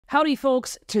Howdy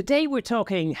folks, today we're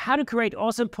talking how to create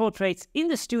awesome portraits in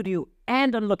the studio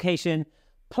and on location.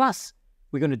 Plus,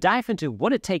 we're going to dive into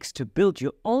what it takes to build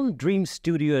your own dream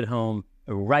studio at home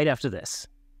right after this.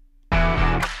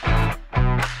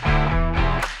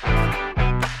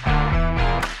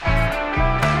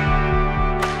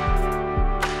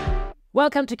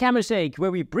 Welcome to Camera Shake,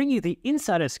 where we bring you the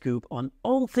insider scoop on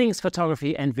all things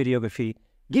photography and videography,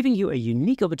 giving you a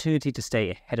unique opportunity to stay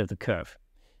ahead of the curve.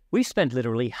 We've spent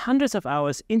literally hundreds of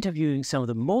hours interviewing some of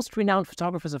the most renowned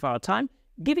photographers of our time,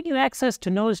 giving you access to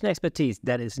knowledge and expertise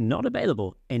that is not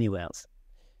available anywhere else.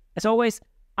 As always,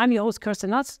 I'm your host,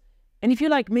 Kirsten Lutz, and if you're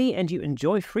like me and you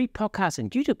enjoy free podcasts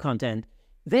and YouTube content,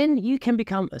 then you can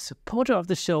become a supporter of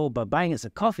the show by buying us a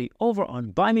coffee over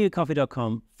on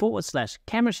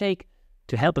buymeacoffee.com/camerashake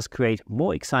to help us create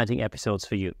more exciting episodes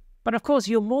for you. But of course,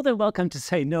 you're more than welcome to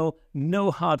say no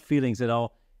hard feelings at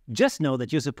all. Just know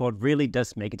that your support really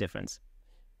does make a difference.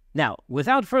 Now,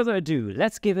 without further ado,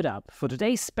 let's give it up for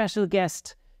today's special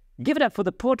guest. Give it up for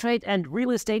the portrait and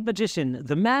real estate magician,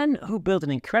 the man who built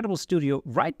an incredible studio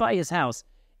right by his house,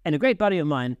 and a great buddy of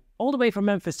mine, all the way from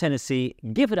Memphis, Tennessee.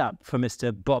 Give it up for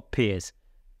Mr. Bob Pierce.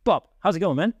 Bob, how's it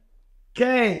going, man?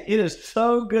 Kay, it is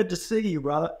so good to see you,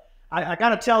 brother. I got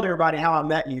to tell everybody how I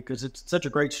met you because it's such a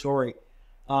great story.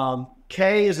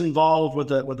 Kay is involved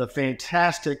with a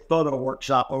fantastic photo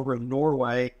workshop over in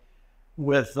Norway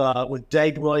with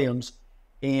Dave Williams,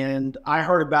 and I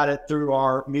heard about it through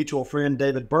our mutual friend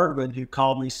David Bergman, who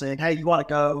called me saying, "Hey, you want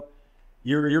to go?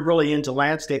 You're really into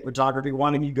landscape photography.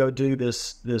 Why don't you go do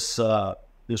this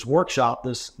workshop,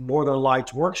 this Northern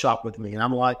Lights workshop with me?" And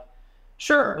I'm like,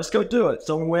 "Sure, let's go do it."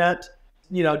 So we went.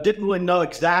 Didn't really know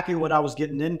exactly what I was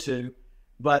getting into.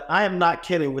 But I am not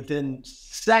kidding. Within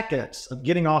seconds of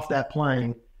getting off that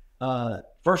plane,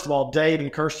 first of all, Dave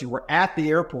and Kirsty were at the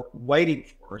airport waiting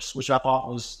for us, which I thought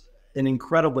was an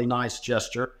incredibly nice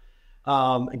gesture.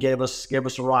 And gave us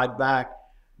a ride back.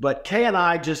 But Kay and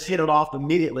I just hit it off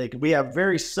immediately because we have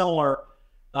very similar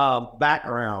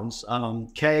backgrounds.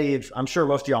 Kay, I'm sure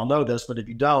most of y'all know this, but if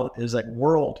you don't, is a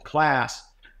world-class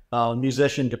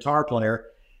musician, guitar player.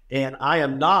 And I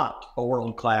am not a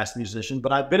world-class musician,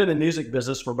 but I've been in the music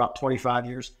business for about 25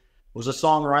 years. Was a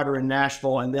songwriter in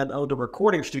Nashville and then owned a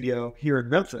recording studio here in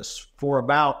Memphis for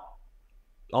about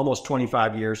almost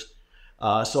 25 years.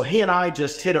 So he and I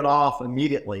just hit it off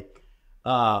immediately.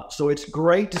 So it's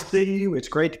great to see you. It's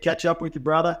great to catch up with you,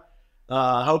 brother.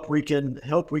 Hope we can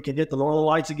hit the Northern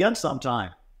Lights again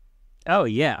sometime. Oh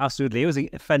yeah, absolutely. It was a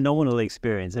phenomenal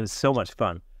experience. It was so much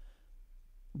fun.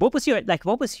 What was your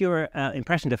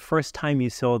impression the first time you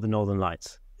saw the Northern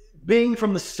Lights? Being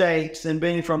from the States and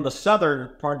being from the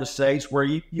southern part of the States, where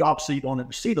you obviously don't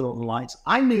ever see the Northern Lights,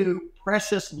 I knew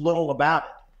precious little about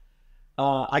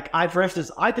it. For instance,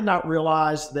 I did not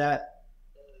realize that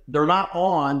they're not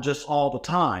on just all the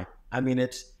time. I mean,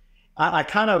 I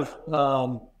kind of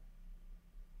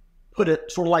put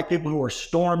it sort of like people who are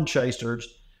storm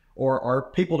chasers or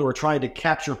people who are trying to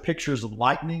capture pictures of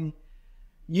lightning.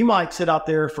 You might sit out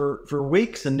there for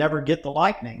weeks and never get the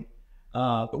lightning.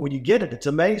 But when you get it, it's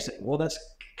amazing. Well, it's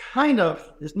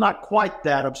not quite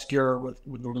that obscure with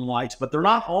Northern Lights, but they're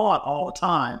not on all the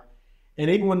time. And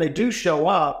even when they do show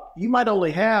up, you might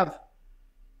only have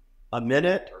a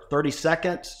minute or 30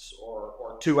 seconds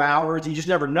or 2 hours. You just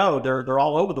never know. They're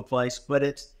all over the place, but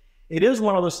it is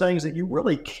one of those things that you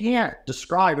really can't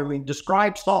describe. I mean,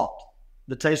 describe salt,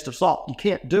 the taste of salt. You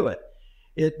can't do it.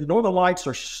 The Northern Lights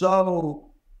are so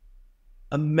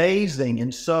amazing.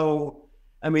 And so,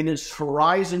 I mean, it's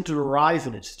horizon to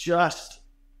horizon. It's just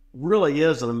really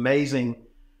is an amazing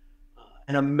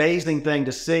thing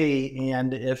to see.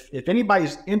 And if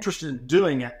anybody's interested in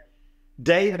doing it,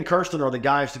 Dave and Kirsten are the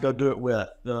guys to go do it with.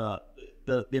 The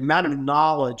amount of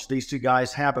knowledge these two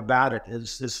guys have about it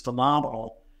is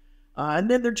phenomenal. And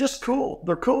then they're just cool.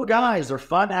 They're cool guys. They're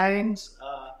fun hangs.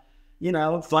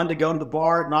 Fun to go to the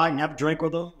bar at night and have a drink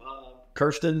with them.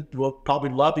 Kirsten will probably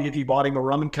love you if you bought him a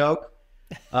rum and coke.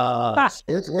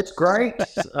 It's great.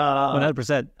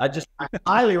 100%. I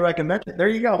highly recommend it. There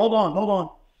you go. Hold on.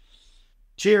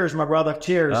 Cheers, my brother.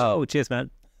 Cheers. Oh, cheers, man.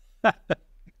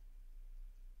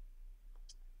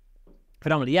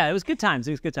 Phenomenal. Yeah, it was good times.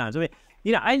 I mean,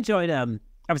 I enjoyed.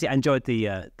 Obviously, I enjoyed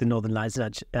the Northern Lights,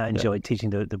 and I enjoyed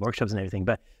teaching the workshops and everything.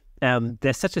 But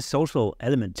there's such a social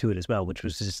element to it as well, which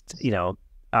was just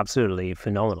absolutely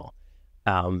phenomenal.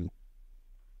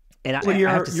 And you're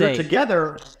have to say,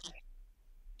 together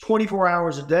 24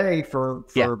 hours a day for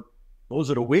what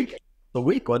was it, a week? A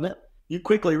week, wasn't it? You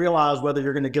quickly realize whether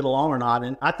you're going to get along or not.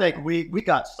 And I think we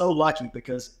got so lucky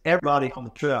because everybody on the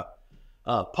trip,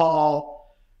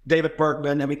 Paul, David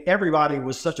Bergman, I mean, everybody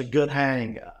was such a good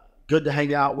hang. good to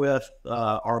hang out with.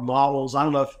 Our models. I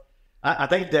don't know if I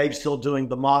think Dave's still doing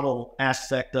the model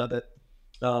aspect of it.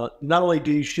 Not only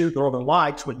do you shoot Northern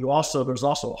Lights, but there's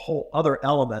also a whole other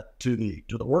element to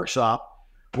the workshop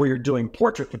where you're doing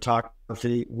portrait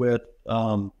photography with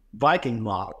Viking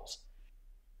models.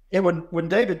 And when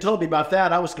David told me about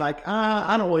that, I was like,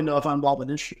 I don't really know if I'm all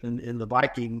interested in the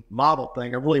Viking model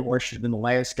thing. I'm really more interested in the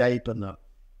landscape and the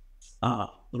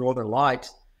Northern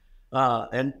Lights.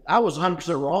 And I was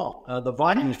 100% wrong. The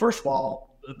Vikings, first of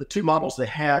all, the two models they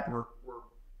had were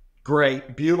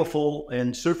great, beautiful,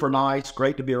 and super nice,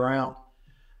 great to be around.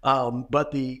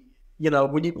 But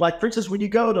when you, like, for instance, when you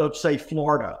go to, say,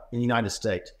 Florida in the United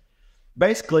States,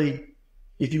 basically,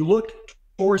 if you look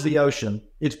towards the ocean,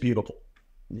 it's beautiful.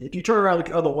 If you turn around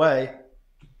the other way,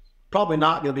 probably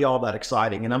not going to be all that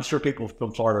exciting. And I'm sure people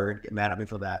from Florida are going to get mad at me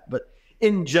for that. But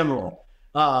in general,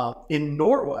 in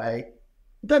Norway,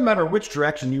 it doesn't matter which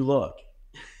direction you look.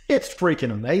 It's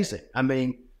freaking amazing. I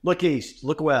mean, look east,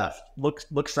 look west,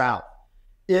 look south.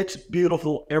 It's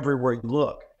beautiful everywhere you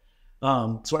look.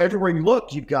 So everywhere you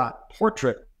look, you've got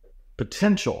portrait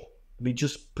potential. I mean,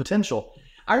 just potential.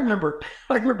 I remember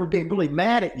being really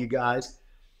mad at you guys.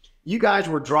 You guys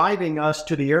were driving us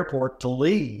to the airport to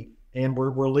leave, and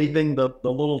we're leaving the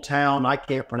little town. I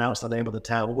can't pronounce the name of the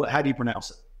town. How do you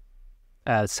pronounce it?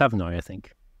 Savnoy,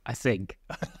 I think.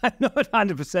 I'm not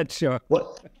 100% sure.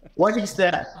 What he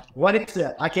said?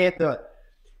 I can't do it.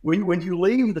 When you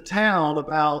leave the town,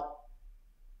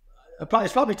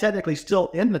 it's probably technically still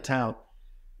in the town.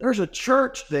 There's a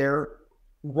church there,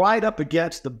 right up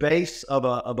against the base of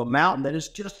a mountain that is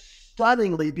just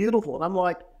stunningly beautiful. And I'm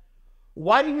like,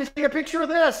 why didn't you take a picture of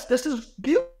this? This is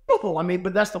beautiful. I mean,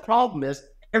 but that's the problem is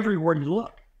everywhere you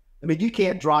look. I mean, you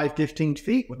can't drive 15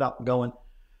 feet without going,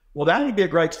 well, that would be a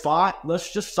great spot.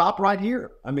 Let's just stop right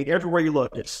here. I mean, everywhere you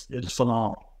look, it's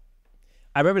phenomenal.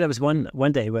 I remember there was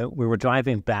one day where we were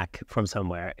driving back from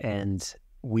somewhere, and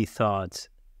we thought,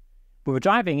 we were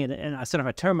driving, and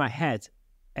I turned my head,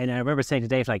 and I remember saying to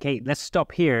Dave, like, hey, let's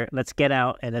stop here, let's get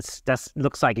out, and that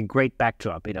looks like a great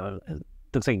backdrop, it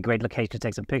looks like a great location to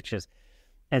take some pictures.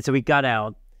 And so we got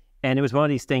out, and it was one of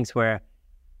these things where,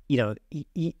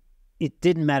 it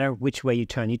didn't matter which way you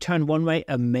turn. You turn one way,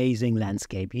 amazing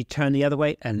landscape. You turn the other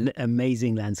way, an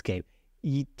amazing landscape.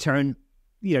 You turn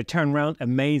around,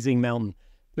 amazing mountain.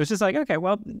 It was just like, okay,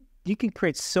 well, you can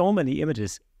create so many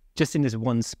images just in this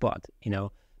one spot,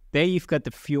 There you've got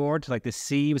the fjord, like the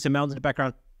sea with the mountains in the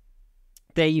background.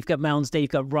 There you've got mountains, there you've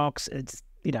got rocks. It's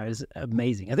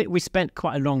amazing. I think we spent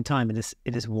quite a long time in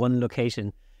this one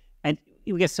location, and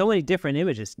we get so many different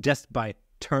images just by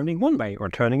turning one way or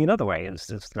turning another way. It's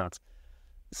just nuts.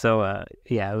 So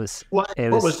it was. What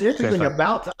was interesting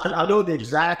about that, I know the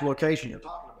exact location you're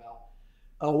talking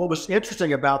about. What was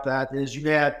interesting about that is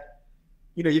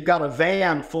you've got a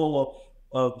van full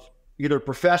of either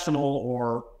professional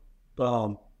or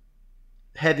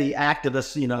heavy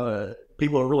activists,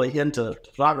 people who are really into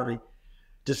photography,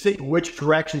 to see which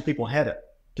direction people headed,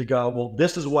 to go, well,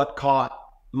 this is what caught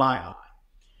my eye.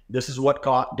 This is what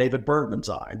caught David Bergman's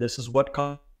eye. This is what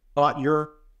caught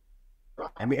your eye.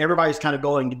 I mean, everybody's kind of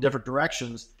going in different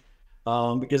directions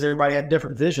because everybody had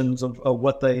different visions of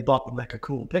what they thought would make a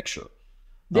cool picture.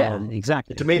 Yeah,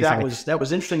 exactly. To me, that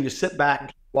was interesting to sit back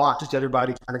and watch just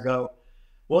everybody kind of go,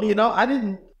 well, I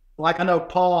didn't, like, I know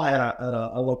Paul had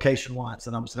a location once,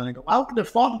 and I'm just going to go, I wouldn't have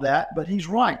thought of that, but he's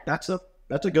right. That's a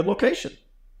good location,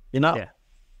 Yeah,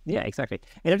 exactly.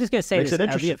 And I'm just going to say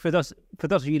this, for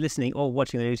those of you listening or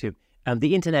watching on YouTube,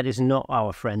 the internet is not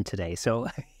our friend today. So,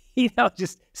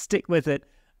 just stick with it.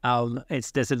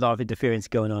 There's a lot of interference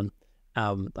going on.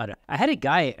 I had a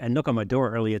guy knock on my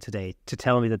door earlier today to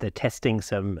tell me that they're testing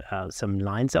some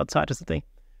lines outside or something.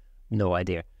 No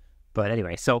idea. But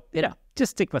anyway, so,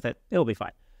 just stick with it. It'll be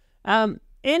fine.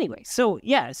 Anyway, so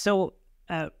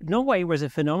Norway was a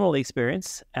phenomenal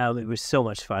experience. It was so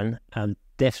much fun.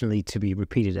 Definitely to be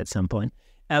repeated at some point.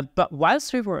 But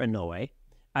whilst we were in Norway,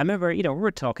 I remember, we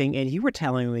were talking, and you were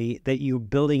telling me that you were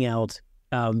building out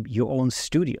your own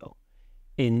studio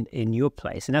in your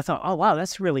place. And I thought, oh, wow,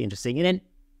 that's really interesting. And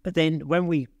then when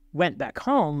we went back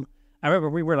home, I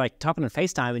remember we were like talking on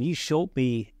FaceTime, and you showed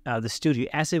me the studio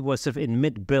as it was sort of in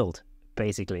mid-build,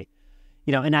 basically.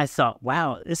 And I thought,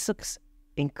 wow, this looks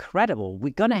incredible.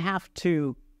 We're going to have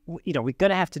to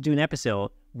do an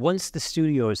episode once the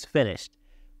studio is finished,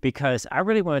 because I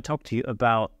really want to talk to you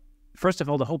about, first of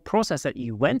all, the whole process that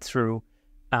you went through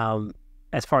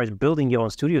as far as building your own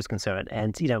studio is concerned,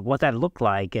 and what that looked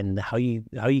like, and how you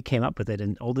came up with it,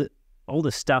 and all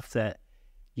the stuff that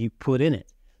you put in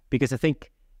it. Because I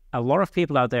think a lot of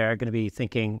people out there are going to be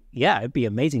thinking, yeah, it'd be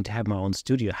amazing to have my own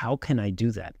studio. How can I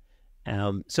do that?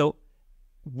 So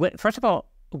first of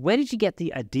all, where did you get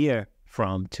the idea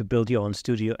from to build your own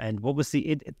studio, and what was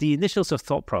the initial sort of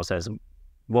thought process?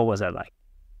 What was that like?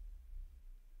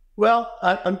 Well,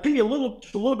 I'm giving you a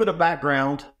little bit of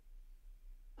background.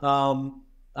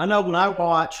 I know when I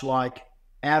watch like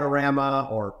Adorama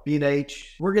or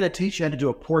B&H, we're going to teach you how to do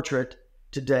a portrait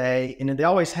today, and they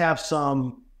always have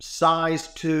some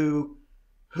size 2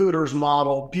 Hooters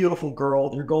model, beautiful girl.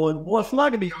 They're going, well, it's not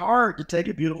going to be hard to take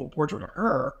a beautiful portrait of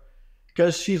her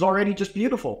because she's already just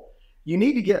beautiful. You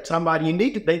need to get somebody,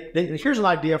 here's an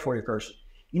idea for you, Kirsten.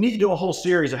 You need to do a whole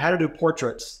series of how to do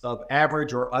portraits of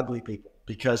average or ugly people,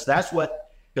 because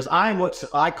I'm what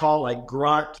I call a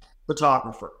grunt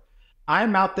photographer.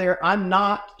 I'm out there, I'm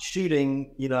not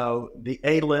shooting, the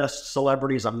A-list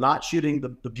celebrities. I'm not shooting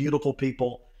the beautiful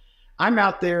people. I'm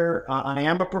out there, I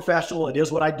am a professional. It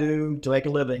is what I do to make a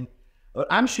living. But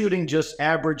I'm shooting just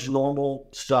average, normal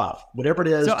stuff, whatever it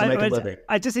is to make a living.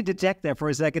 I just interject there for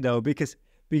a second, though, because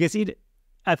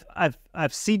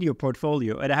I've seen your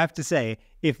portfolio, and I have to say,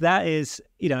 if that is,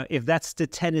 if that's the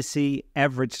Tennessee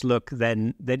average look,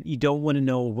 then you don't want to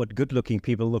know what good-looking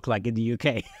people look like in the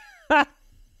UK.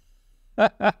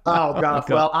 Oh God!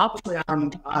 Well, obviously,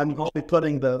 I'm only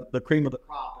putting the cream of the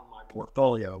crop in my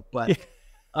portfolio. But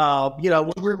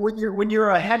when you're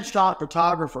a headshot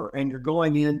photographer and you're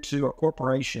going into a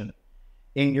corporation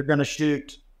and you're going to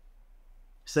shoot,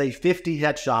 say, 50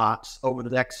 headshots over the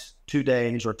next 2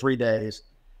 days or 3 days,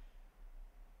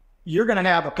 you're going to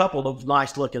have a couple of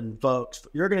nice-looking folks.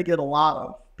 You're going to get a lot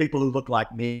of people who look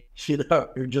like me.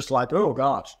 You're just like, oh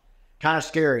gosh, kind of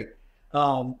scary.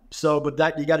 But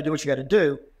that you got to do what you got to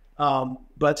do.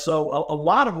 But so a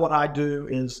lot of what I do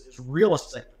is real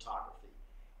estate photography.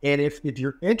 And if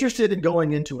you're interested in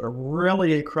going into a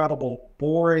really incredible,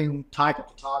 boring type of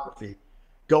photography,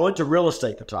 go into real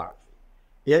estate photography.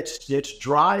 It's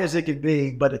dry as it can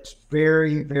be, but it's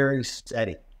very, very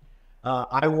steady.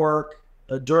 I work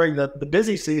during the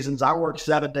busy seasons. I work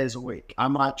 7 days a week. I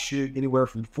might shoot anywhere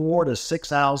from 4 to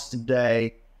 6 hours a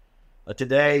day.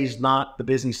 Today's not the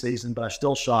busy season, but I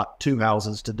still shot 2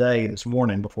 houses today, this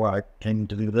morning, before I came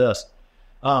to do this.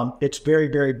 It's very,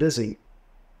 very busy.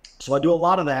 So I do a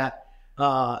lot of that.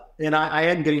 And I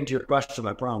am getting to your question,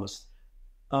 I promise.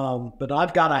 But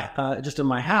I've got just in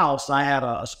my house, I had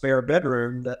a spare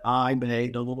bedroom that I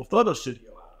made a little photo studio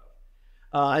out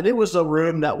of. And it was a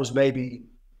room that was maybe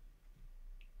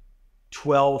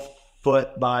 12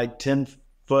 foot by 10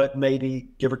 foot, maybe,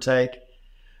 give or take,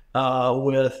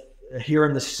 with here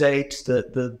in the States,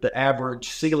 the average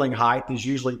ceiling height is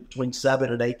usually between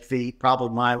 7 and 8 feet. Probably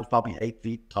mine was probably 8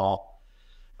 feet tall.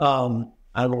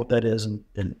 I don't know what that is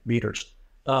in meters.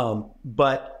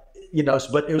 But it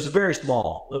was very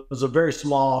small. It was a very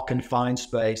small, confined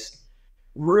space.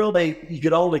 Really, you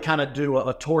could only kind of do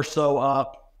a torso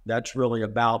up. That's really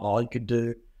about all you could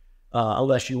do,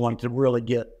 unless you wanted to really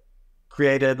get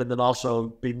creative and then also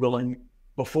be willing,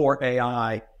 before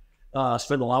AI,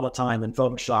 spend a lot of time in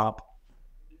Photoshop,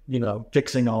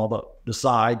 fixing all the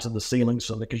sides and the ceilings,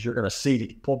 because you're going to see,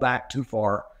 if you pull back too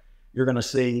far, you're going to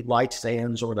see light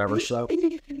stands or whatever. So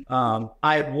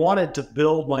I had wanted to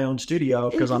build my own studio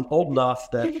because I'm old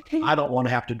enough that I don't want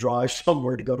to have to drive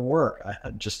somewhere to go to work.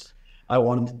 I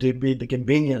wanted to be the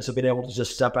convenience of being able to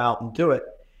just step out and do it.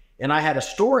 And I had a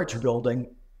storage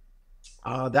building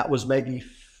that was maybe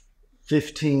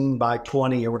 15 by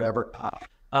 20 or whatever.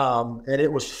 And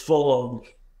it was full of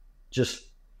just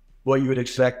what you would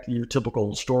expect your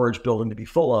typical storage building to be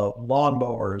full of: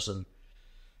 lawnmowers and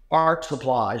art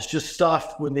supplies, just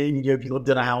stuff. If you lived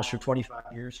in a house for 25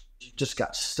 years, you just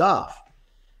got stuff.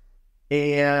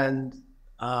 And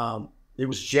it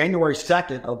was January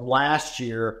 2nd of last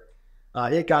year.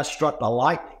 It got struck by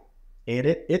lightning, and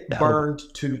it burned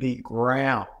to the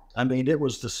ground. I mean, it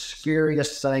was the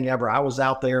scariest thing ever. I was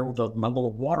out there with my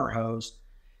little water hose,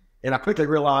 and I quickly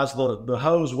realized the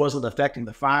hose wasn't affecting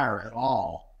the fire at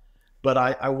all. But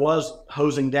I was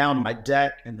hosing down my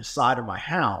deck and the side of my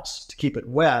house to keep it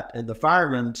wet. And the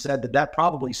fireman said that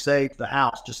probably saved the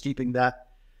house, just keeping that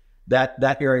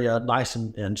area nice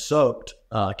and soaked,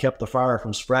 kept the fire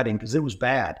from spreading, because it was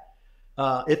bad.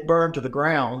 It burned to the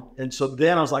ground. And so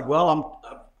then I was like, well,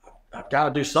 I've got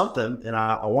to do something, and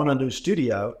I want a new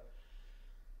studio.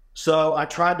 So I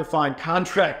tried to find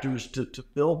contractors to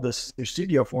build this new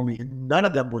studio for me, and none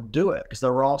of them would do it, because they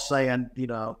were all saying,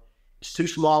 it's too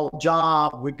small a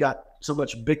job. We've got so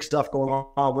much big stuff going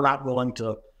on. We're not willing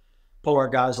to pull our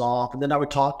guys off. And then I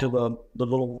would talk to the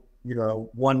little,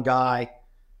 one guy,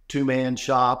 2-man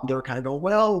shop. And they were kind of going,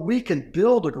 well, we can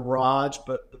build a garage,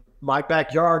 but my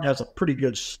backyard has a pretty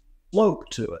good slope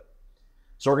to it.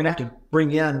 So we're going to have to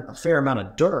bring in a fair amount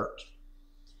of dirt.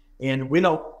 And we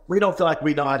don't feel like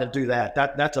we know how to do that.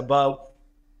 That's above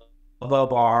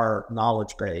our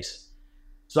knowledge base.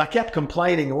 So I kept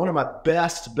complaining, and one of my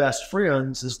best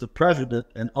friends is the president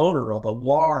and owner of a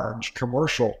large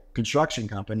commercial construction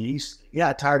company. He's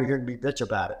tired of hearing me bitch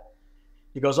about it.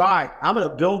 He goes, all right, I'm going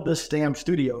to build this damn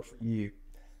studio for you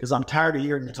because I'm tired of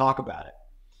hearing you talk about it.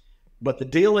 But the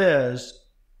deal is,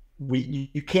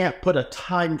 you can't put a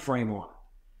time frame on it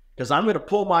because I'm going to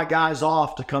pull my guys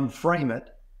off to come frame it.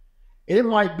 It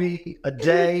might be a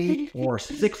day or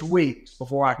 6 weeks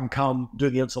before I can come do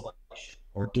the insulation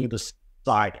or do the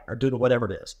side or do the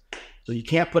whatever it is. So you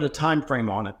can't put a time frame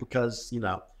on it because,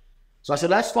 So I said,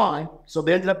 that's fine. So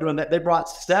they ended up doing that. They brought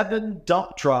 7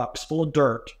 dump trucks full of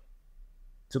dirt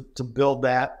to build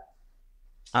that,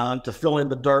 to fill in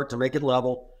the dirt, to make it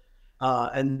level.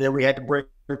 And then we had to bring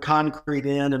concrete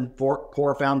in and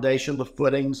pour a foundation, the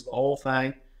footings, the whole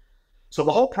thing. So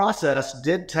the whole process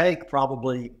did take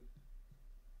probably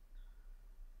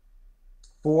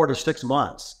 4 to 6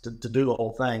 months to do the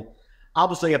whole thing.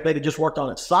 Obviously, if they'd have just worked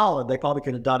on it solid, they probably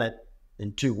could have done it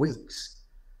in 2 weeks.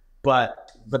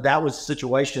 But that was the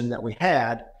situation that we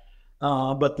had.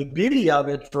 But the beauty of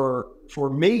it for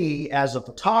me as a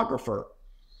photographer,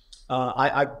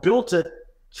 I built it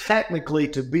technically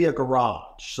to be a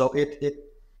garage. So it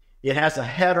has a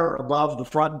header above the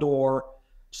front door.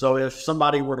 So if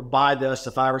somebody were to buy this,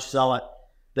 if I ever sell it,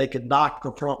 they could knock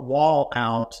the front wall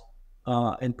out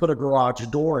and put a garage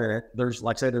door in it. There's,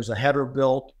 like I say, there's a header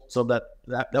built so that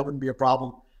wouldn't be a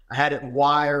problem. I had it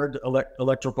wired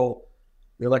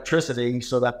electricity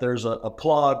so that there's a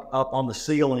plug up on the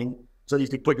ceiling so you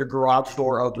could put your garage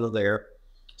door over there.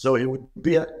 So it would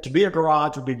be to be a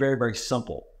garage would be very, very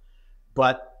simple.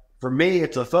 But for me,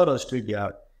 it's a photo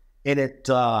studio, and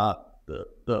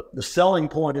the selling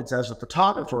point is, as a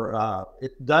photographer,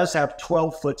 it does have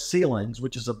 12-foot ceilings,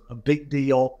 which is a big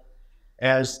deal,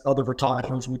 as other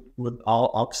photographers would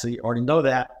obviously already know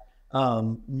that.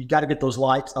 You got to get those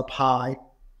lights up high.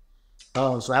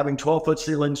 So having 12-foot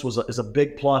ceilings is a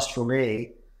big plus for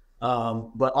me.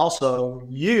 But also,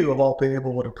 you, of all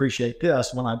people, would appreciate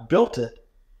this. When I built it,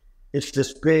 it's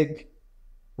this big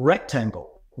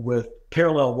rectangle with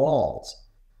parallel walls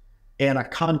and a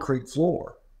concrete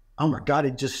floor. Oh my God,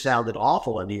 it just sounded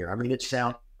awful in here. I mean, it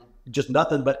sounded just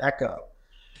nothing but echo.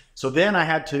 So then I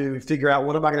had to figure out,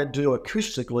 what am I going to do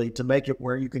acoustically to make it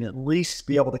where you can at least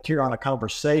be able to carry on a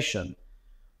conversation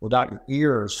without your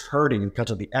ears hurting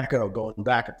because of the echo going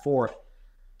back and forth.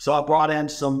 So I brought in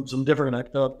some different,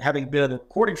 having been in the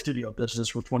recording studio business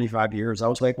for 25 years, I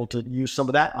was able to use some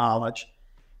of that knowledge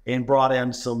and brought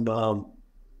in some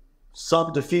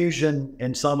diffusion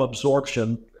and some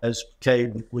absorption. As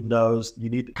Kay would knows, you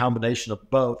need the combination of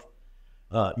both.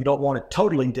 You don't want it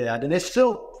totally dead, and it's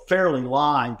still fairly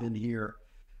live in here,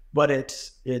 but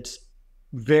it's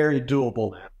very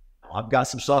doable now. I've got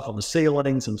some stuff on the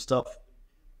ceilings and stuff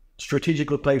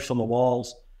strategically placed on the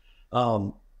walls.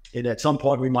 And at some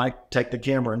point we might take the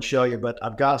camera and show you, but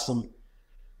I've got some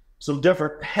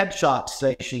different headshot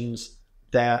stations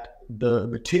that the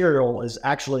material is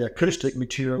actually acoustic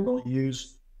material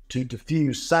used to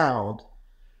diffuse sound,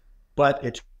 but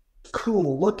it's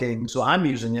cool looking. So I'm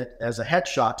using it as a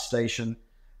headshot station,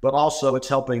 but also it's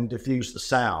helping diffuse the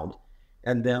sound.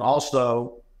 And then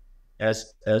also,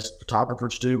 as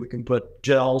photographers do, we can put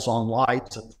gels on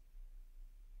lights and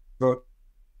throw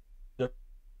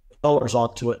colors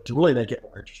onto it to really make it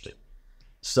more interesting.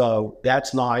 So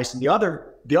that's nice. And the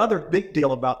other big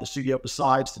deal about the studio,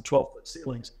 besides the 12-foot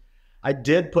ceilings, I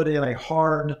did put in a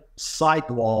hard side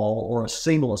wall or a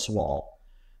seamless wall.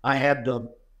 I had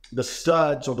the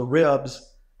studs or the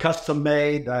ribs custom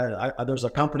made. There's a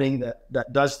company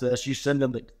that does this. You send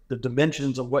them the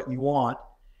dimensions of what you want,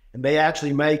 and they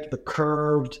actually make the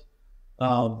curved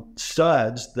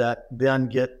studs that then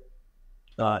get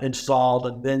installed.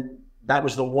 And then that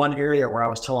was the one area where I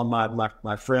was telling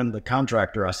my friend, the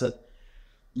contractor, I said,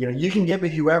 you can give me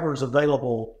whoever is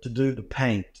available to do the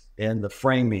paint and the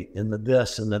framing and the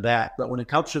this and the that. But when it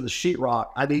comes to the sheetrock,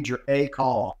 I need your A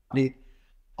call.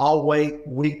 I'll wait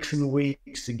weeks and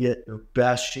weeks to get your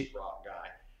best sheetrock guy,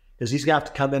 because he's going to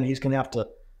have to come in and he's going to have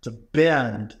to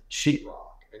bend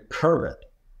sheetrock and curve it.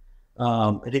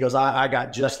 And he goes, I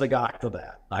got just the guy for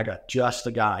that. I got just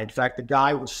the guy. In fact, the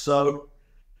guy was so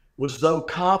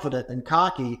confident and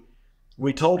cocky,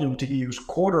 we told him to use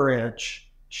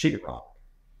 1/4-inch sheetrock.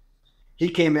 He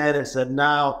came in and said,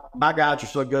 no, my guys are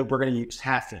so good, we're going to use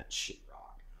 1/2-inch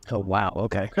sheetrock. Oh, wow.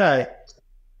 Okay.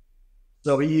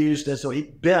 So he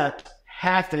bent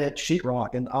 1/2-inch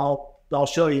sheetrock, and I'll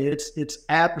show you. It's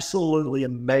absolutely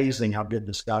amazing how good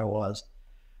this guy was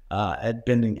at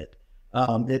bending it.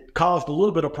 It caused a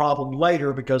little bit of problem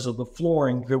later because of the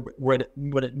flooring. When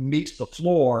it meets the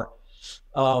floor,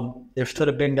 instead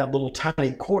of being that little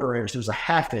tiny quarter inch, there was a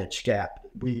half-inch gap.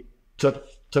 We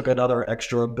took another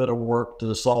extra bit of work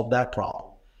to solve that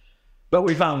problem, but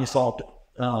we finally solved it.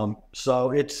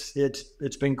 So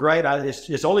it's been great.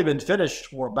 It's only been finished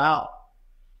for about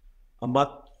a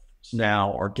month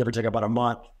now, or give or take about a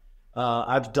month.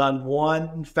 I've done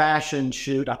one fashion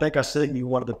shoot. I think I sent you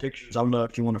one of the pictures. I don't know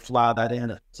if you want to fly that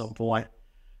in at some point,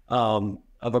 of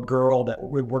a girl that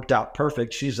worked out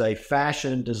perfect. She's a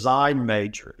fashion design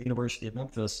major at the University of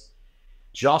Memphis.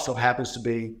 She also happens to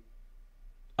be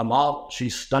a model.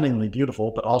 She's stunningly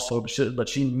beautiful, but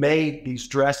she made these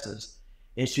dresses,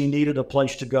 and she needed a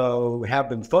place to go have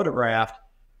them photographed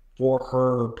for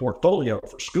her portfolio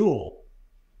for school.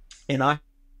 And I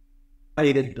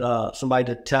needed somebody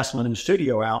to test my new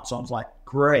studio out. So I was like,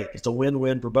 great, it's a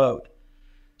win-win for both.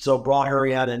 So brought her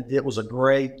in, and it was a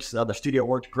great, the studio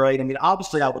worked great. I mean,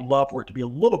 obviously I would love for it to be a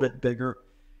little bit bigger.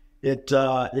 It's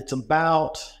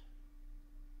about,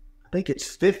 I think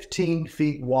it's 15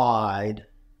 feet wide,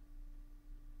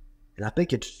 and I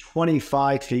think it's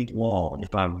 25 feet long,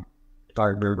 if I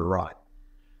remember right.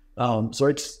 So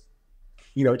it's,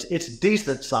 you know, it's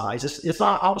decent size. It's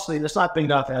not, obviously, it's not big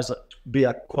enough as be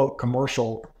a quote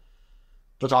commercial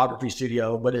photography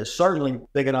studio, but it's certainly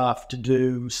big enough to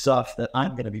do stuff that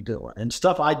I'm going to be doing. And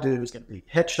stuff I do is going to be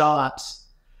headshots,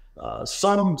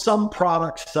 some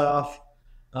product stuff,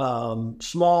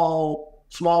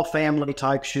 small family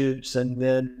type shoots, and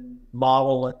then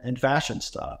model and fashion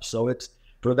stuff. So it's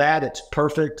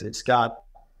perfect. It's got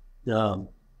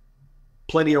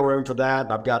plenty of room for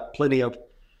that. I've got plenty of,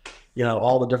 you know,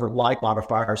 all the different light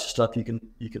modifiers, stuff you can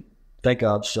think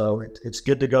of. So it's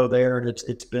good to go there, and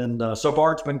it's been so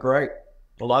far it's been great.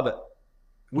 I love it.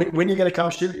 When are you gonna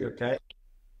come shoot? Okay.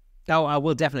 Oh, I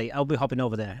will definitely. I'll be hopping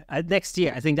over there next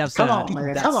year. I think that's come on,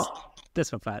 man. Come on.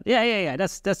 That's my plan. Yeah.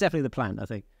 That's definitely the plan, I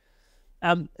think.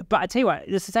 But I tell you what,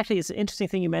 it's an interesting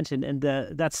thing you mentioned, and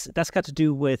that's got to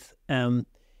do with you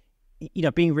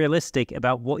know, being realistic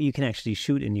about what you can actually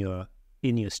shoot in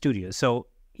your studio. So,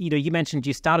 you know, you mentioned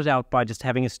you started out by just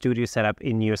having a studio set up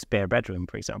in your spare bedroom,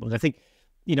 for example. And I think,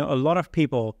 you know, a lot of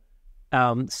people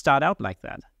start out like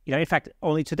that. You know, in fact,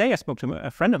 only today I spoke to a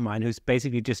friend of mine who's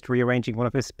basically just rearranging one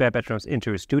of his spare bedrooms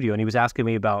into a studio, and he was asking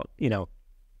me about, you know,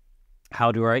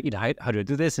 how do I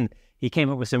do this? And he came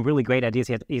up with some really great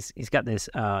ideas. He's got this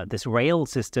this rail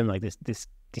system, like these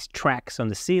tracks on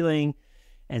the ceiling,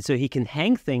 and so he can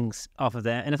hang things off of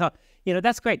there. And I thought, you know,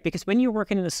 that's great, because when you're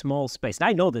working in a small space, and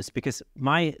I know this because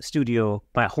my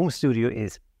home studio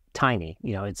is tiny.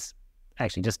 You know, it's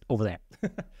actually just over there.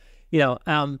 You know,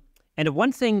 and the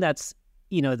one thing that's,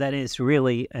 you know, that is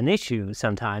really an issue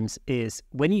sometimes is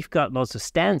when you've got lots of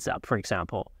stands up, for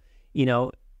example, you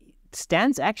know,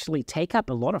 stands actually take up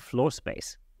a lot of floor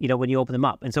space, you know, when you open them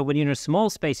up. And so when you're in a small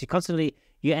space,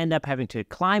 you end up having to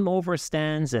climb over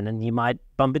stands, and then you might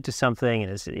bump into something,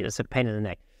 and it's a pain in the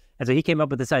neck. And so he came up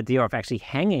with this idea of actually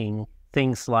hanging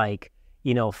things like,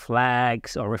 you know,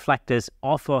 flags or reflectors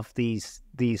off of these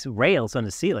rails on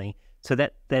the ceiling, so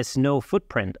that there's no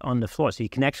footprint on the floor. So you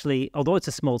can actually, although it's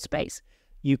a small space,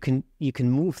 you can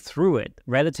move through it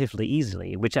relatively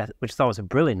easily, which I thought was a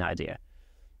brilliant idea.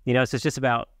 You know, so it's just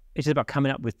about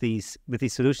coming up with these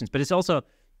solutions. But it's also,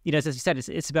 you know, as you said,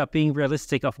 it's about being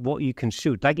realistic of what you can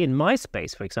shoot. Like in my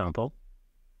space, for example,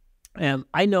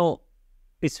 I know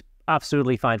it's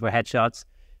absolutely fine for headshots,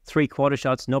 3/4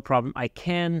 shots, no problem. I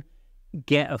can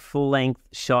get a full-length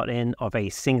shot in of a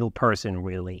single person,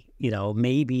 really, you know,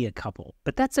 maybe a couple,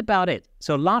 but that's about it.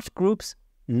 So large groups,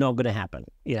 not going to happen,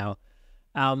 you know.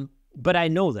 But I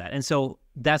know that, and so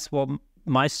that's what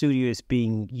my studio is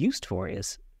being used for,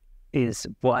 is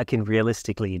what I can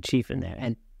realistically achieve in there.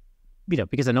 And, you know,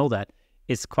 because I know that,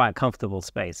 it's quite a comfortable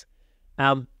space.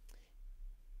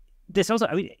 There's also,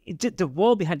 I mean, the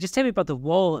wall behind, just tell me about the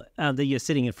wall that you're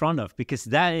sitting in front of, because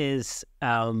that is,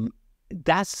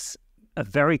 that's a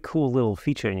very cool little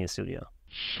feature in your studio.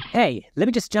 Hey, let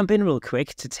me just jump in real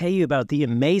quick to tell you about the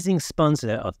amazing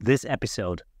sponsor of this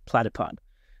episode, Platypod.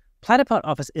 Platypod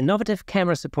offers innovative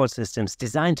camera support systems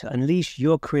designed to unleash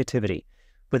your creativity.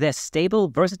 With their stable,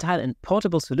 versatile, and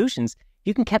portable solutions,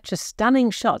 you can capture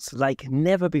stunning shots like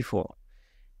never before.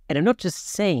 And I'm not just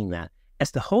saying that.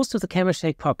 As the host of the Camera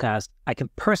Shake podcast, I can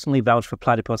personally vouch for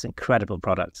Platypod's incredible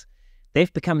products.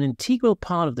 They've become an integral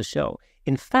part of the show.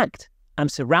 In fact, I'm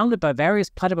surrounded by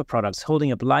various Platypod products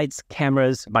holding up lights,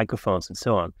 cameras, microphones, and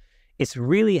so on. It's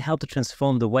really helped to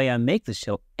transform the way I make the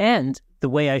show and the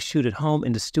way I shoot at home,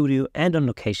 in the studio, and on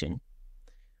location.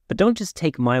 But don't just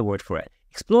take my word for it.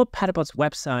 Explore Platypod's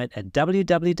website at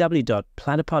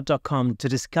www.platypod.com to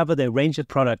discover their range of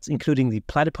products, including the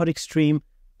Platypod Extreme,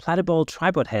 Platypod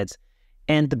tripod heads,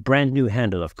 and the brand new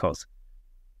handle, of course.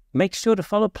 Make sure to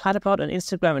follow Platypod on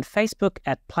Instagram and Facebook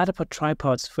at Platypod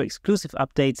Tripods for exclusive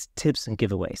updates, tips, and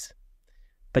giveaways.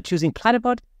 By choosing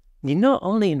Platypod, you're not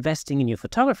only investing in your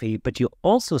photography, but you're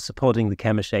also supporting the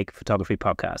Camera Shake Photography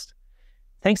Podcast.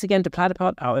 Thanks again to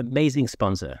Platypod, our amazing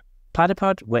sponsor.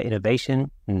 Platypod, where innovation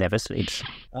never sleeps.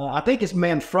 I think it's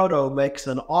Manfrotto makes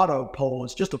an auto pole.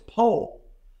 It's just a pole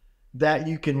that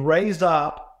you can raise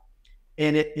up,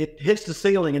 and it hits the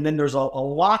ceiling, and then there's a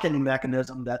locking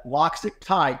mechanism that locks it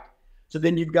tight. So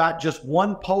then you've got just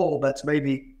one pole that's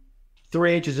maybe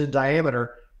 3 inches in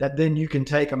diameter that then you can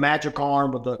take a magic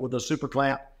arm with a super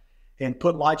clamp and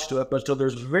put lights to it. But so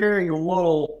there's very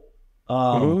little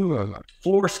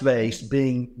floor space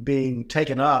being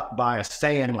taken up by a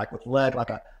stand, like with lead, like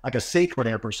a seat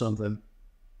clamp or something.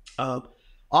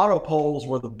 Auto poles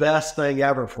were the best thing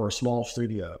ever for a small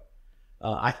studio.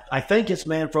 I think it's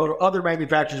Manfrotto. Other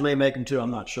manufacturers may make them too.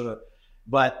 I'm not sure,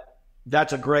 but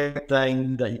that's a great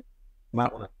thing that you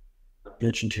might want to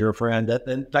mention to your friend.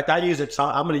 In fact, I use it. So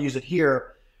I'm going to use it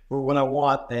here when I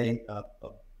want a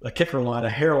kicker light, a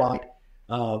hair light,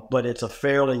 but it's a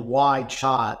fairly wide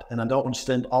shot, and I don't want to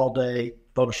spend all day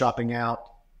photoshopping out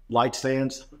light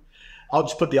stands. I'll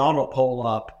just put the auto pole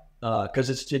up because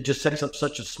it just takes up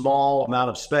such a small amount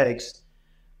of space.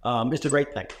 It's a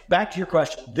great thing. Back to your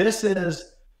question. This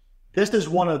is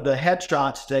one of the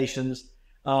headshot stations,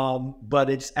 but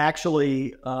it's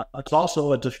actually it's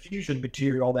also a diffusion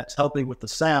material that's helping with the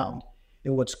sound.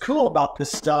 And what's cool about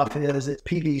this stuff is it's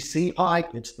PVC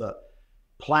pipe. It's the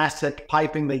plastic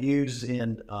piping they use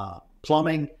in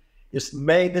plumbing. This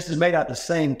is made out of the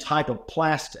same type of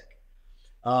plastic.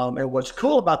 And what's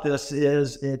cool about this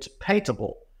is it's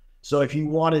paintable. So if you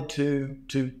wanted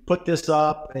to put this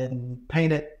up and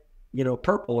paint it,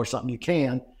 purple or something, you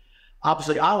can.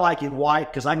 Obviously, I like it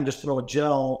white because I can just throw a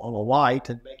gel on a light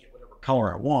and make it whatever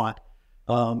color I want.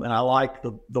 And I like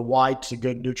the white's a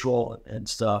good neutral and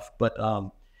stuff. But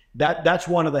that's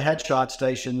one of the headshot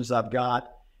stations I've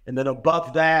got. And then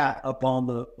above that, up on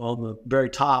the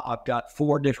very top, I've got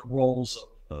 4 different rolls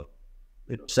of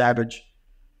Savage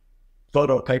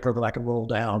photo paper that I can roll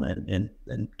down and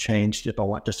change if I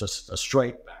want just a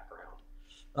straight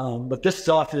background. But this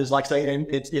stuff is, like I say, and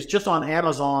it's just on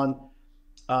Amazon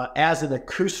as an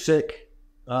acoustic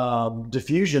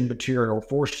diffusion material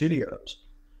for studios.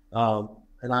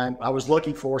 And I was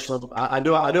looking for some. I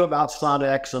knew about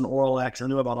Sonex and Oralex. I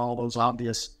knew about all those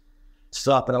obvious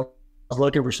stuff, but I was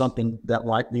looking for something that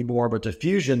might be more of a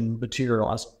diffusion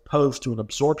material as opposed to an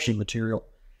absorption material.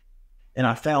 And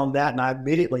I found that, and I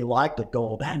immediately liked it.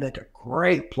 Going, that'd make a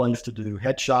great place to do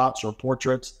headshots or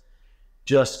portraits.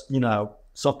 Just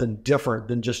something different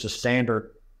than just a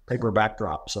standard paper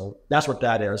backdrop. So that's what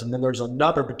that is. And then there's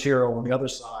another material on the other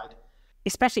side.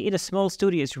 Especially in a small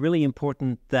studio, it's really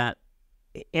important that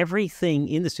everything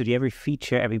in the studio, every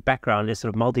feature, every background is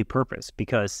sort of multi-purpose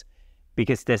because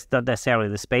there's not necessarily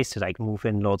the space to like move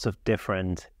in lots of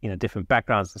different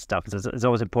backgrounds and stuff. So it's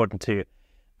always important to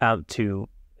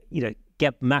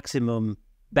get maximum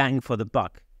bang for the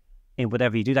buck in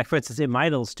whatever you do. Like for instance, in my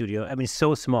little studio, I mean, it's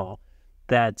so small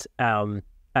that I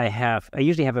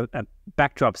usually have a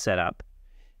backdrop set up.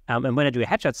 And when I do a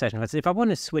headshot session, if I want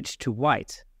to switch to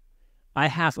white, I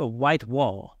have a white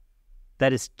wall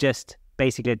that is just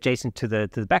basically adjacent to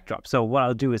the backdrop. So what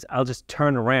I'll do is I'll just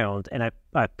turn around and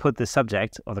I put the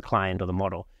subject or the client or the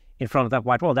model in front of that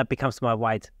white wall. That becomes my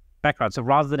white background. So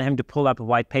rather than having to pull up a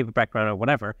white paper background or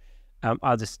whatever,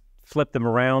 I'll just flip them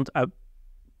around.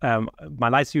 My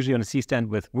light's usually on a C-stand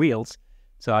with wheels.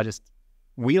 So I just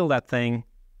wheel that thing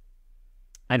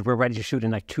and we're ready to shoot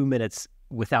in like 2 minutes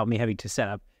without me having to set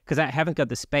up. Because I haven't got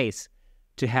the space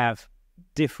to have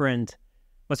different...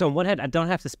 Well, so on one hand, I don't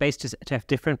have the space to have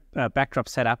different backdrops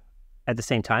set up at the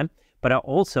same time. But I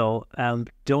also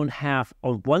don't have,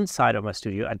 on one side of my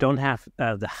studio, I don't have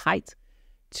the height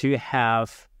to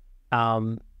have,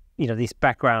 these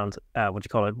background,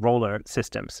 roller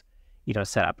systems,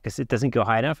 set up because it doesn't go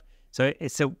high enough. So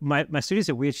my studio is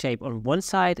a weird shape. On one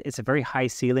side, it's a very high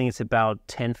ceiling. It's about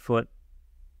 10 foot,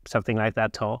 something like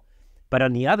that tall. But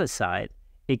on the other side,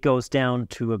 it goes down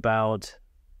to about,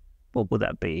 what would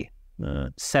that be?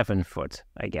 7 foot,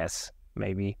 I guess,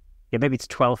 maybe. Yeah, maybe it's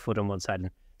 12 foot on one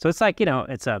side. So it's like,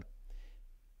 there's a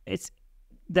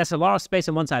lot of space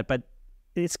on one side, but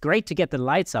it's great to get the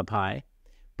lights up high.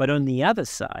 But on the other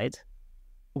side,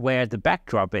 where the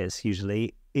backdrop is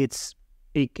usually, it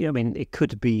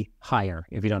could be higher,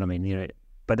 if you know what I mean.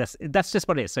 But that's just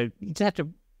what it is. So you just have to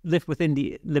live within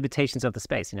the limitations of the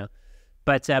space,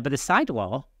 But the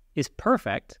sidewall is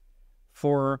perfect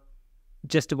for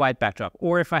just a white backdrop.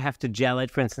 Or if I have to gel it,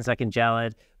 for instance, I can gel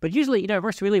it. But usually, it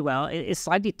works really well. It's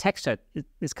slightly textured.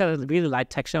 It's got a really light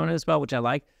texture on it as well, which I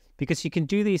like, because you can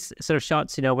do these sort of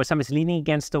shots, where somebody's leaning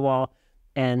against the wall,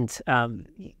 and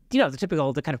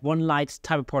the kind of one light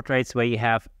type of portraits where you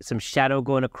have some shadow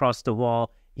going across the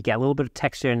wall. You get a little bit of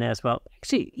texture in there as well.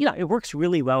 Actually, it works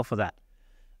really well for that.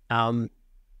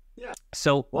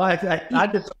 So, well, I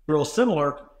did real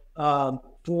similar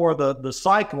for the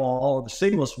cyc wall or the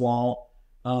seamless wall.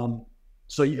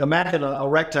 So you imagine a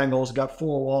rectangle has got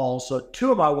 4 walls. So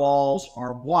 2 of my walls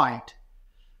are white,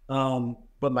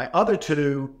 but my other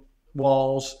 2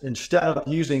 walls, instead of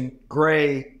using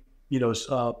gray,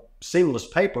 seamless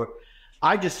paper,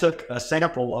 I just took a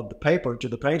sample of the paper to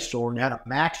the paint store and had to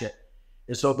match it.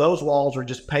 And so those walls are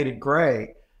just painted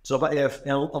gray. So if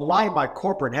a lot of my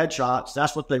corporate headshots,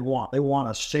 that's what they want. They want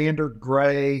a standard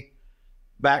gray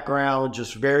background,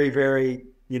 just very, very,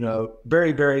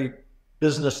 very, very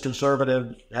business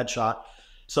conservative headshot.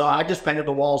 So I just painted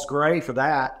the walls gray for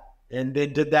that, and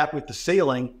then did that with the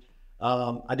ceiling.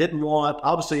 I didn't want,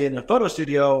 obviously in a photo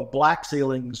studio, black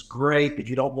ceiling's great if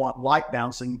you don't want light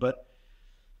bouncing, but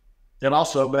it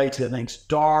also makes things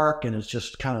dark and it's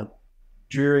just kind of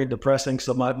dreary and depressing.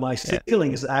 So my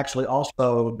ceiling is actually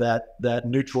also that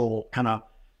neutral kind of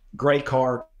gray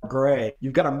card gray.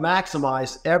 You've got to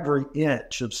maximize every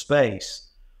inch of space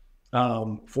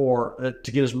to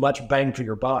get as much bang for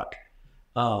your buck.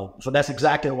 So that's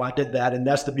exactly why I did that. And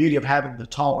that's the beauty of having the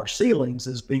taller ceilings,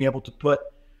 is being able to put,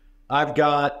 I've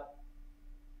got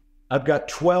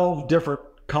 12 different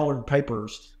colored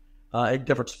papers in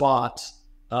different spots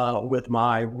with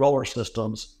my roller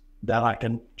systems that I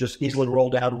can just easily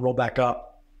roll down and roll back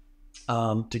up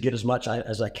to get as much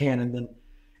as I can. And then,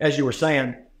 as you were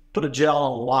saying, put a gel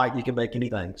on a light, you can make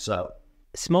anything. So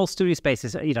small studio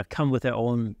spaces, come with their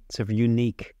own sort of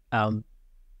unique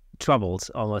troubles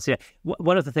almost. Yeah.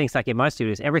 One of the things, like in my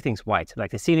studio, is everything's white.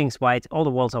 Like the ceiling's white, all the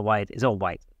walls are white. It's all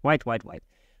white, white, white, white.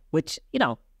 Which,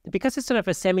 because it's sort of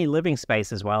a semi-living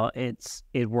space as well,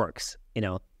 it works.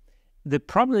 The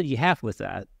problem that you have with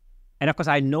that, and of course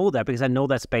I know that because I know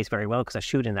that space very well because I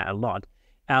shoot in that a lot.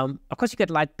 Of course you get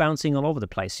light bouncing all over the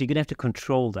place, so you're gonna have to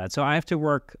control that. So I have to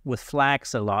work with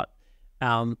flags a lot.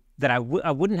 That I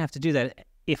wouldn't have to do that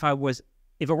if I were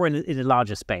in a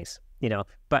larger space,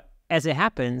 But as it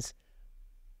happens,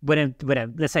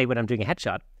 let's say when I'm doing a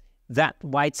headshot, that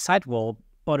white sidewall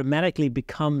automatically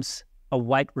becomes a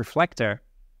white reflector,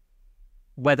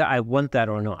 whether I want that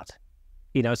or not.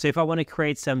 So if I want to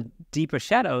create some deeper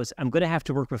shadows, I'm going to have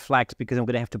to work with flags because I'm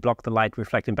going to have to block the light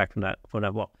reflecting back from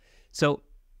that wall. So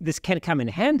this can come in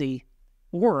handy,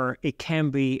 or it can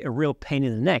be a real pain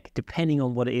in the neck, depending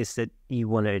on what it is that you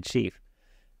want to achieve.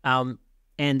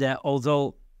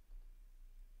 Although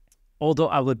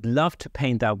I would love to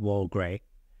paint that wall gray,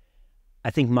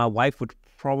 I think my wife would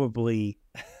probably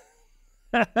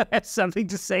have something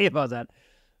to say about that.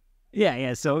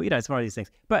 Yeah. So, it's one of these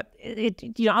things. But it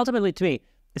ultimately, to me,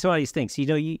 it's one of these things.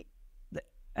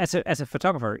 As a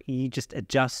photographer, you just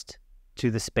adjust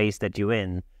to the space that you're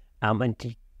in, and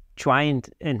to try and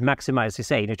maximize, as you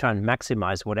say, try and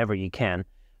maximize whatever you can,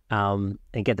 and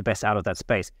get the best out of that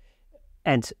space.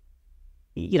 And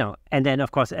and then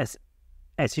of course, as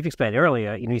you've explained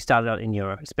earlier, you started out in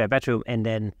your spare bedroom, and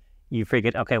then you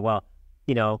figured, okay, well,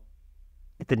 the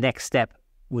next step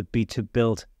would be to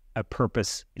build a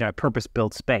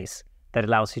purpose-built space that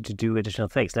allows you to do additional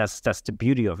things. That's the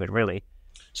beauty of it, really.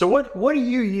 So what do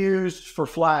you use for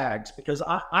flags? Because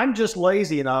I'm just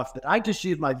lazy enough that I just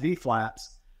use my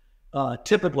V-flats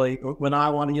typically when I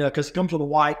want to, because it comes with a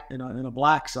white and a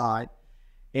black side,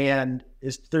 and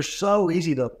they're so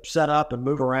easy to set up and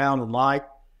move around and light.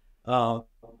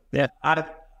 Yeah,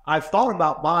 I've thought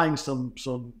about buying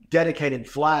some dedicated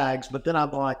flags, but then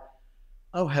I'm like,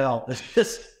 oh hell, it's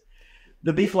just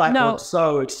the V-flat works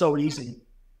it's so easy.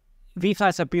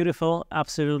 V-flats are beautiful,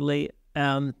 absolutely.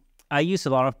 I use a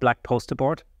lot of black poster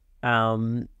board.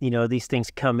 These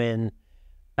things come in,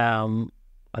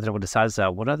 I don't know what the sizes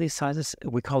are. What are these sizes?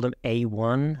 We call them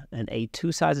A1 and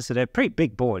A2 sizes. So they're pretty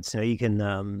big boards. You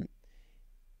can,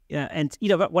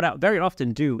 what I very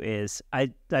often do is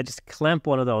I just clamp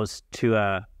one of those to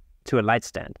a light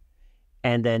stand,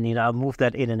 and then, I'll move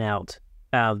that in and out,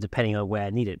 depending on where I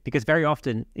need it. Because very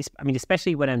often,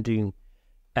 especially when I'm doing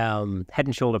head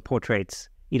and shoulder portraits,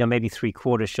 maybe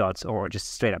 3/4 shots or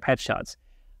just straight up headshots,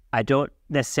 I don't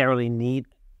necessarily need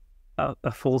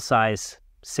a full size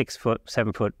 6 foot,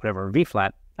 7 foot, whatever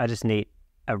V-flat. I just need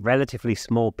a relatively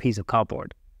small piece of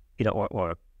cardboard,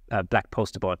 or a black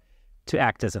poster board, to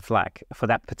act as a flag for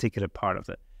that particular part of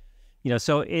it.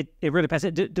 So it really depends.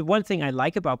 The one thing I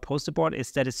like about poster board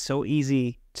is that it's so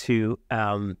easy to,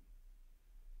 to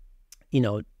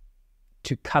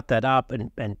cut that up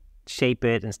and shape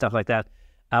it and stuff like that.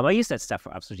 I use that stuff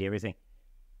for absolutely everything.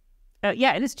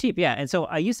 Yeah, and it's cheap. Yeah, and so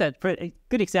I use that. For a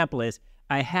good example is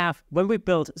I have when we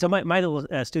built. So my little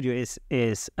studio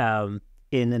is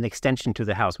in an extension to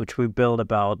the house, which we built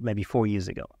about maybe 4 years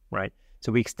ago, right?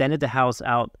 So we extended the house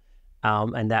out,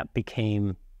 and that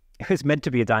became. It was meant to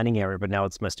be a dining area, but now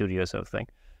it's my studio sort of thing.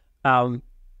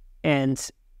 And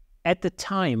at the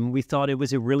time, we thought it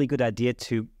was a really good idea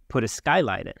to put a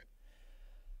skylight in.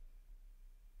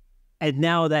 And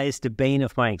now that is the bane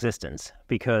of my existence,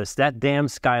 because that damn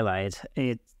skylight,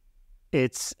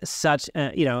 it's such,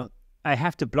 I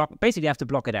have to block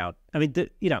it out. I mean,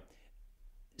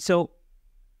 so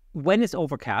when it's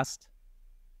overcast,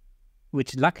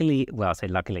 which luckily, well, I say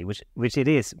luckily, which it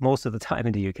is most of the time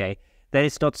in the UK, that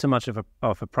is not so much of a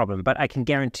problem. But I can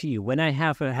guarantee you, when I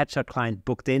have a headshot client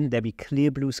booked in, there'll be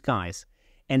clear blue skies,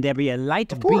 and there'll be a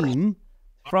light beam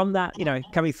from that,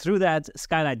 coming through that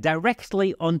skylight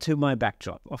directly onto my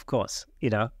backdrop, of course,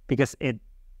 because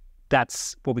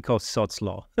that's what we call Sod's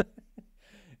Law.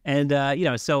 And,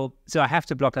 so I have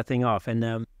to block that thing off. And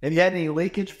have you had any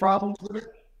leakage problems with it?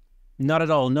 Not at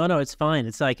all. No, it's fine.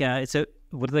 It's like,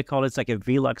 what do they call it? It's like a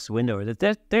Velux window.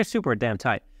 They're super damn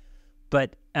tight.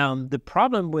 But the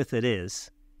problem with it is,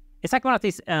 it's like one of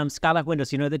these skylight windows,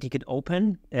 that you can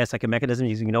open. It's like a mechanism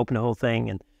you can open the whole thing,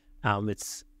 and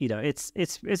it's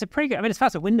a pretty good. I mean, as far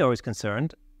as the window is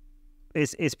concerned,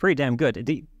 it's pretty damn good.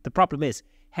 The problem is,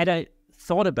 had I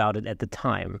thought about it at the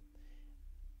time,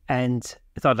 and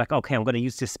thought like, okay, I'm going to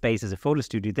use this space as a photo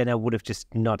studio, then I would have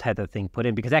just not had that thing put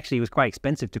in, because actually it was quite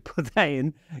expensive to put that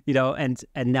in, and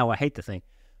now I hate the thing,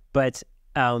 but.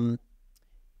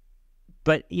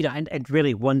 But, and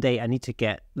really one day I need to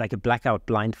get like a blackout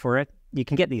blind for it. You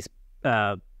can get these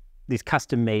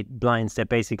custom made blinds that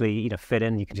basically, fit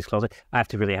in, you can just close it. I have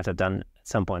to have that done at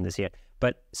some point this year.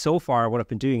 But so far what I've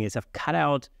been doing is I've cut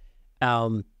out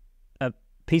a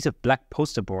piece of black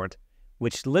poster board,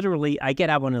 which literally I get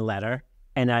up on a ladder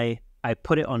and I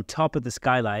put it on top of the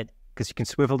skylight, because you can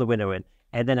swivel the window in,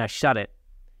 and then I shut it.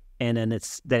 And then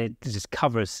it just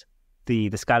covers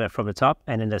the skylight from the top,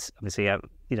 and then there's obviously I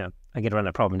get around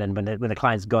that problem. And then when the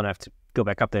client's gone, I have to go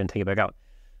back up there and take it back out.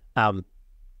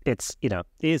 It's it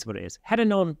is what it is. Had I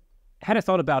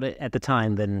thought about it at the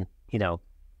time, then I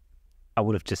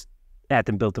would have just had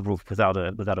them build the roof without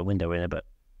a window in it. But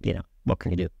what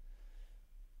can you do?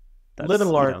 Live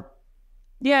and learn.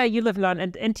 Yeah, you live and learn,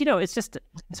 and it's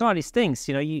one of these things.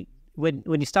 When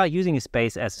you start using a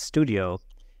space as a studio,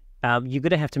 you're going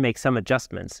to have to make some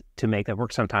adjustments to make that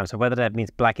work sometimes. So whether that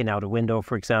means blacking out a window,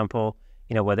 for example,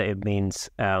 whether it means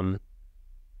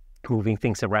moving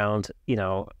things around,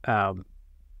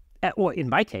 or in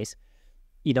my case,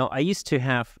 I used to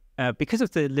have, because of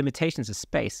the limitations of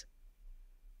space,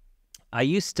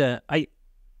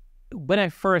 when I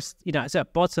first, so I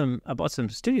bought some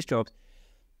studio strobes,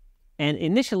 and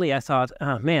initially I thought,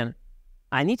 oh man,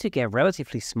 I need to get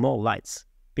relatively small lights,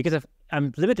 because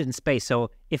I'm limited in space.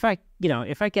 So if I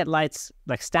get lights,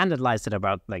 like standard lights that are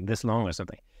about like this long or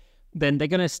something, then they're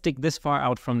gonna stick this far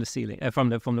out from the ceiling, from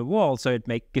the wall. So it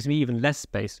gives me even less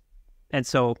space. And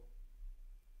so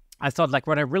I thought, like,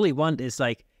 what I really want is,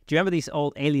 like, do you remember these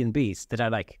old alien bees that are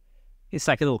like, it's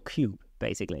like a little cube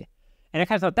basically. And I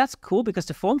kind of thought that's cool because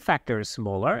the form factor is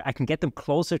smaller. I can get them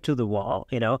closer to the wall,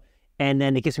 and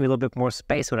then it gives me a little bit more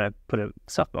space when I put a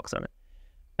softbox on it.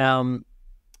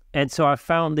 And so I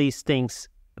found these things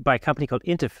by a company called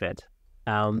Interfit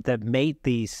that made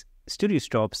these studio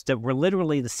strobes that were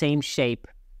literally the same shape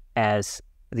as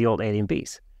the old alien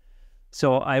bees.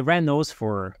 So I ran those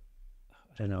for, I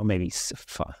don't know, maybe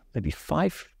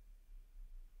 5.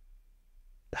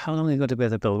 How long ago did we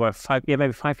have to build? Well,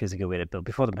 maybe 5 years ago we had to build,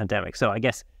 before the pandemic. So I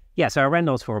guess, so I ran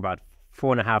those for about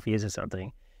 4.5 years or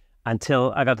something,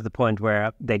 until I got to the point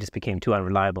where they just became too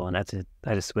unreliable, and I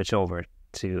had to switch over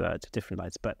to different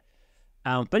lights. But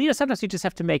sometimes you just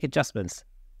have to make adjustments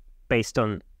based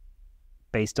on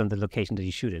the location that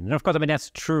you shoot in. And of course, I mean,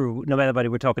 that's true no matter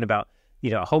whether we're talking about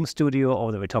a home studio,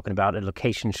 or that we're talking about a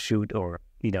location shoot, or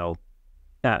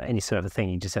any sort of a thing.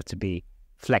 You just have to be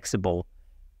flexible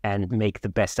and make the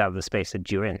best out of the space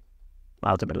that you're in,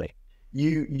 ultimately.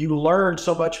 You learn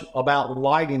so much about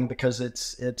lighting because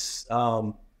it's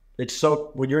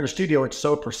so, when you're in a studio, it's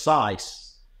so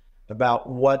precise about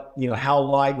what, how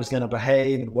light was going to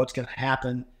behave and what's going to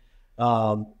happen.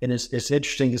 And it's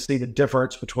interesting to see the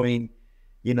difference between,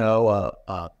 a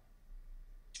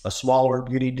smaller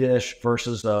beauty dish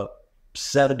versus a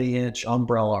 70-inch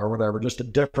umbrella or whatever, just the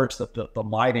difference that the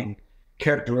lighting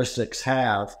characteristics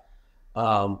have.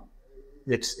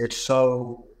 It sticks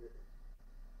out,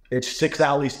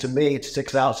 at least to me, it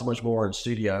sticks out so much more in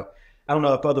studio. I don't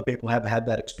know if other people have had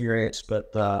that experience, but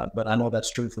I know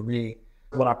that's true for me.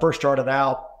 When I first started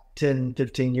out 10,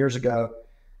 15 years ago,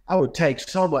 I would take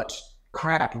so much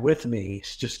crap with me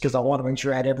just because I want to make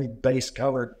sure I had every base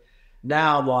covered.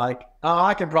 Now I'm like, oh,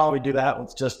 I can probably do that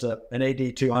with just an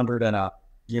AD200 and a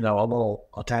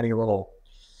tiny little,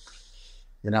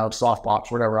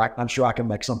 softbox, whatever. I'm sure I can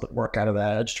make something work out of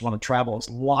that. I just want to travel as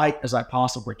light as I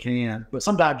possibly can. But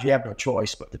sometimes you have no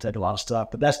choice but to take a lot of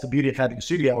stuff. But that's the beauty of having a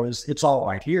studio, is it's all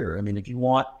right here. I mean, if you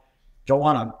want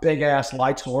a big ass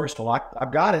light source, well,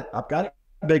 I've got it. I've got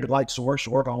a big light source.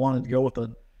 Or if I wanted to go with a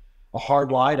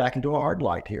hard light, I can do a hard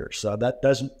light here. So that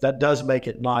does make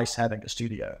it nice having a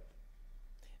studio.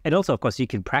 And also, of course, you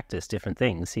can practice different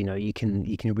things. You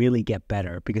can really get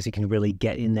better because you can really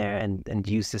get in there and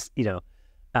use this,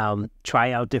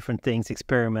 try out different things,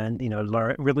 experiment,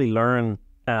 really learn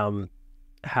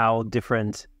how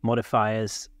different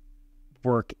modifiers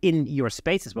work in your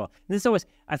space as well. And this is always,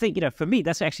 I think, for me,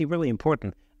 that's actually really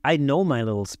important. I know my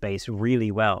little space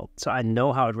really well, so I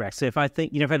know how it reacts. So if I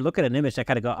think, if I look at an image, I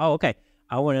kind of go, oh, okay,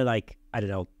 I want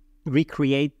to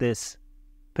recreate this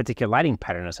particular lighting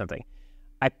pattern or something.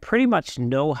 I pretty much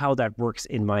know how that works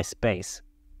in my space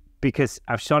because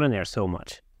I've shot in there so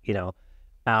much,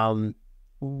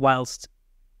 whilst,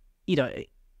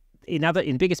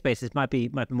 in bigger spaces might be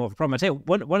more of a problem. I tell you,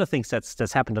 one of the things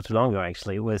that's happened not too long ago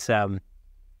actually was, I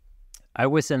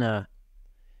was doing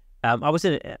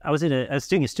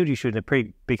a studio shoot in a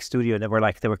pretty big studio, and there were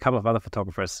a couple of other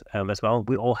photographers as well.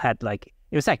 We all had it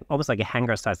was almost like a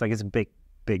hangar size, like it's a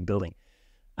big building,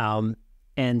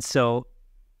 and so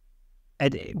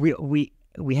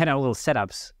we had our little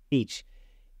setups each,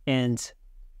 and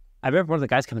I remember one of the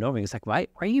guys coming over and he was like, why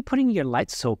are you putting your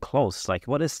lights so close? Like,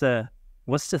 what's the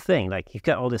thing? Like, you've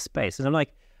got all this space. And I'm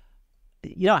like,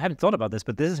 I haven't thought about this,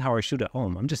 but this is how I shoot at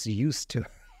home. I'm just used to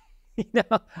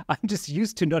I'm just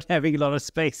used to not having a lot of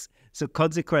space. So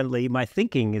consequently, my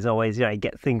thinking is always, I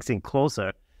get things in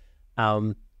closer.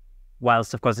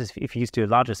 Whilst, of course, if you're used to a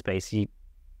larger space, you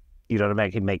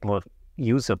automatically make more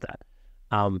use of that.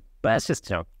 But it's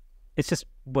just, it's just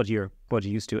what you're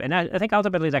used to. And I think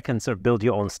ultimately that can sort of build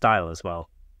your own style as well,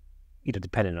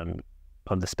 depending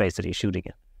on the space that you're shooting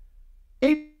in.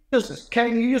 You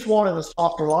just wanted a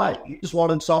softer light. You just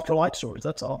wanted softer light source.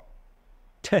 That's all.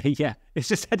 Yeah, it's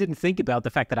just I didn't think about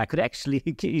the fact that I could actually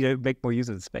make more use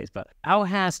of the space. But how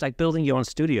has building your own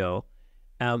studio?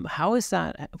 How is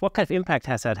that? What kind of impact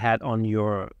has that had on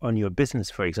your business,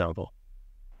 for example?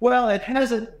 Well, it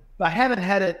hasn't. I haven't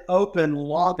had it open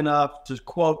long enough to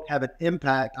quote have an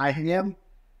impact. I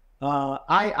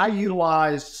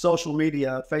utilize social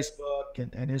media, Facebook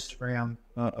and Instagram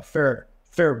a fair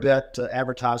bit to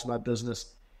advertise my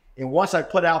business. And once I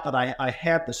put out that I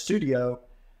have the studio,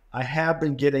 I have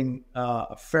been getting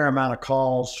a fair amount of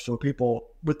calls from people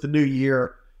with the new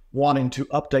year wanting to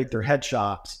update their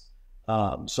headshots.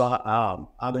 So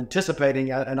I'm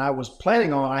anticipating, and I was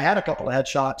planning on, I had a couple of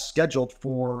headshots scheduled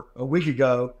for a week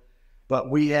ago, but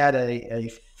we had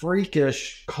a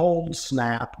freakish cold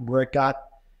snap where it got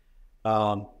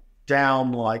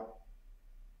down like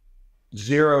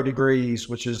 0 degrees,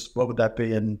 which is, what would that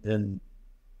be in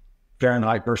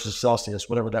Fahrenheit versus Celsius,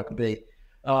 whatever that would be.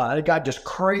 It got just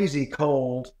crazy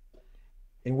cold,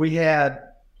 and we had,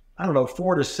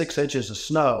 4 to 6 inches of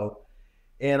snow.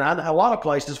 And a lot of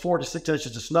places, 4 to 6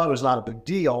 inches of snow is not a big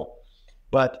deal,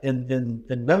 but in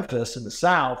Memphis, in the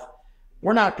South,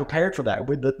 we're not prepared for that.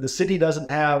 The city doesn't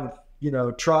have,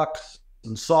 trucks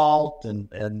and salt,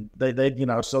 and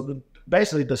so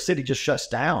basically the city just shuts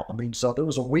down. So there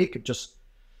was a week of just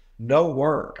no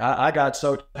work. I got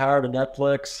so tired of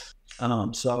Netflix.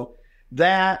 So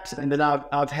that, and then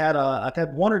I've had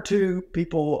 1 or 2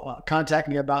 people contact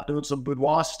me about doing some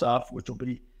boudoir stuff,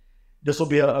 this will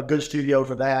be a good studio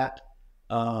for that,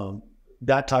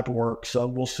 that type of work. So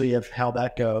we'll see how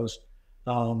that goes.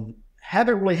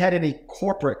 Haven't really had any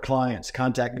corporate clients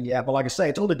contact me yet, but like I say,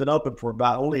 it's only been open for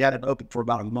about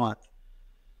a month.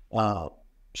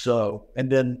 So, and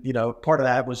then, part of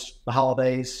that was the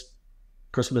holidays,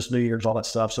 Christmas, New Year's, all that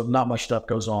stuff. So not much stuff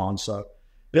goes on. So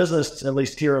business, at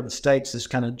least here in the States, is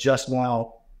kind of just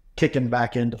now kicking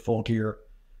back into full gear,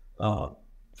 for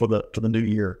the new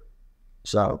year.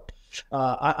 So,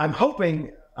 I'm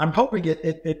hoping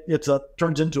it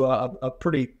turns into a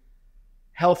pretty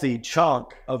healthy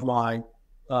chunk of my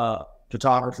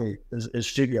photography is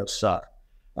studio stuff,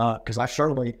 because I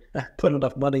certainly put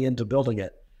enough money into building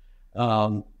it.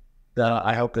 that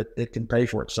I hope that it can pay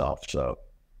for itself. So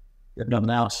if nothing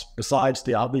else, besides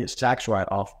the obvious tax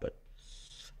write-off, but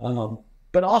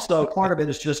also part of it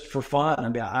is just for fun. I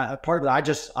mean, part of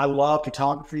it, I love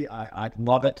photography. I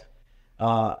love it.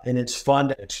 And it's fun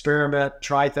to experiment,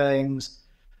 try things.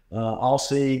 I'll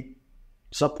see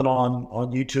something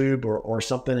on YouTube or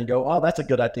something and go, oh, that's a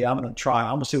good idea. I'm going to try.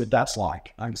 I'm going to see what that's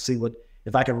like. I can see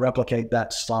if I can replicate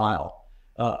that style,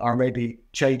 or maybe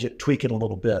change it, tweak it a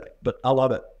little bit. But I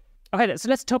love it. Okay, so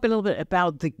let's talk a little bit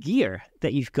about the gear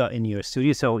that you've got in your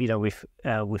studio. So, we've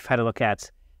had a look at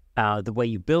the way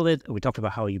you build it. We talked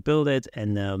about how you build it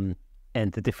and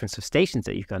the different stations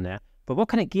that you've got there. But what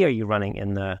kind of gear are you running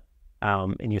in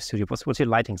your studio? What's your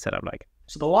lighting setup like?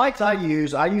 So the lights I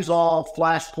use all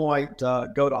Flashpoint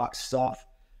Godox stuff.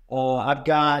 I've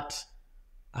got,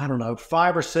 I don't know,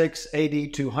 5 or 6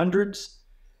 AD200s.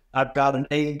 I've got an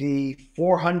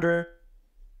AD400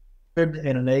 and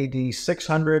an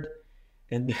AD600.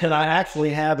 And then I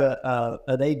actually have an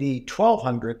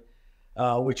AD1200,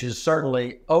 which is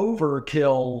certainly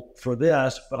overkill for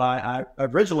this. But I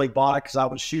originally bought it because I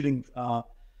was shooting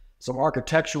some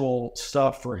architectural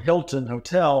stuff for Hilton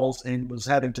hotels and was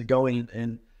having to go in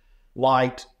and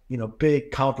light,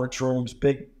 big conference rooms,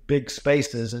 big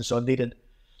spaces. And so I needed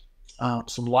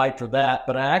some light for that.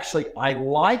 But I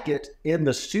like it in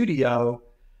the studio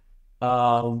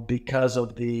because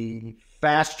of the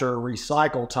faster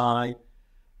recycle time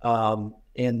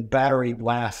and the battery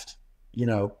lasts,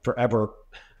 forever,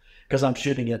 because I'm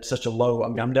shooting at such a low,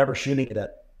 I'm never shooting it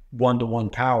at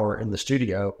 1-to-1 power in the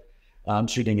studio. I'm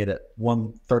shooting it at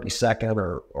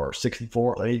 1/32 or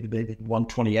 64, maybe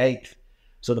 1/28.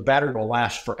 So the battery will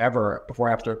last forever before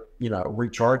I have to,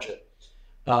 recharge it.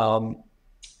 But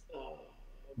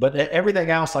everything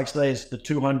else, like say, is the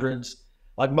 200s.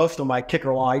 Like most of my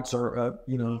kicker lights are,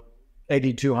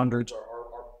 AD200s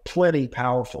are plenty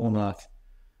powerful enough,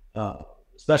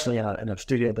 especially in a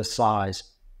studio this size.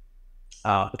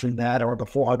 Between that or the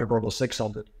 400 or the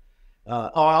 600. I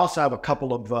also have a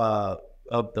couple of the,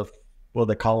 what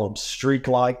they call them, streak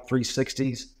light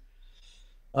 360s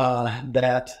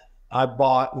that I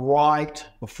bought right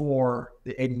before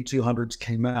the 8200s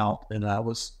came out, and I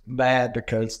was mad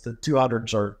because the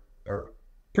 200s are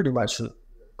pretty much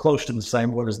close to the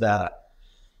same wood as that,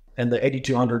 and the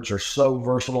 8200s are so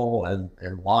versatile and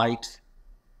light.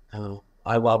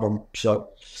 I love them. So,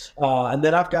 and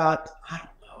then I've got,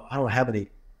 I don't have any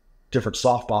different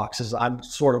soft boxes. I'm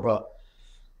sort of a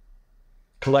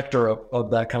collector of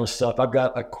that kind of stuff. I've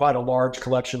got quite a large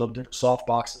collection of different soft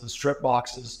boxes, strip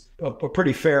boxes, a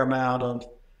pretty fair amount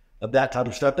of that type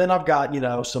of stuff. Then I've got,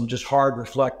 some just hard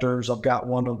reflectors. I've got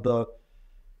one of the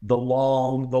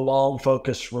long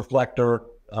focus reflector,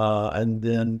 and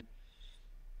then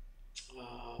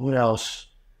what else?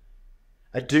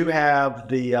 I do have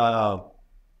the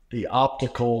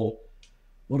optical,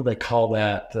 what do they call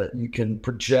that? That you can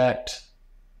project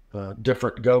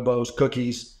different gobos,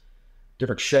 cookies,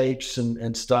 different shapes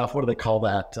and stuff. What do they call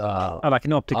that? Like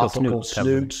an optical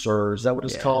snoots, or is that what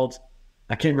it's called?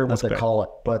 I can't remember what they call it.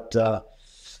 But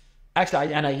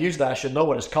actually, I use that. I should know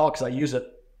what it's called because I use it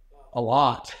a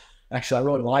lot. Actually, I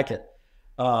really like it.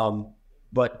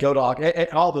 But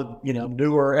Godox, all the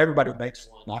newer, everybody makes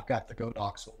one. I've got the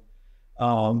Godox one.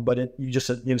 But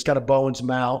it's got a Bowen's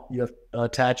mount. You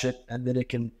attach it, and then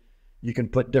you can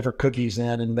put different cookies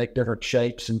in and make different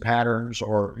shapes and patterns,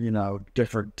 or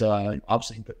different.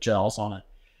 Obviously, you can put gels on it,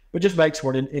 but just makes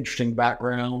for an interesting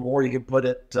background. Or you can put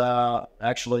it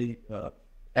actually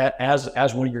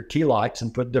as one of your key lights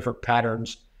and put different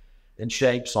patterns and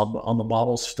shapes on the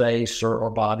model's face or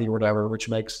body or whatever, which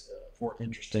makes for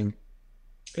interesting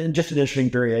and just an interesting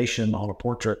variation on a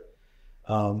portrait.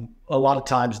 A lot of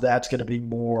times that's going to be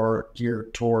more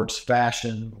geared towards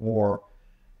fashion or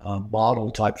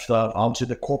model type stuff. Obviously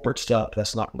the corporate stuff,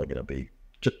 that's not really going to be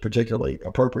just particularly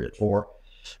appropriate for.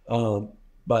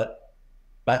 But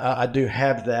I do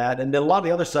have that. And then a lot of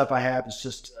the other stuff I have is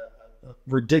just a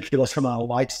ridiculous amount of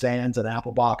light stands and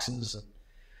Apple boxes and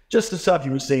just the stuff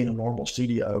you would see in a normal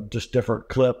studio, just different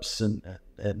clips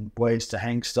and ways to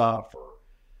hang stuff or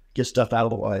get stuff out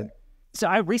of the way. So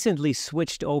I recently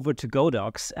switched over to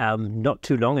Godox not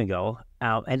too long ago,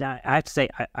 and I have to say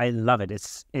I love it.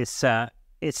 It's an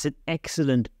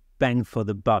excellent bang for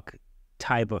the buck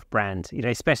type of brand.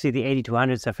 Especially the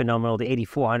 8200s are phenomenal. The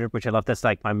 8400, which I love, that's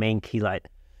like my main key light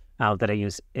that I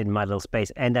use in my little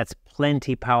space, and that's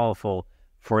plenty powerful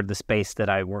for the space that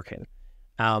I work in.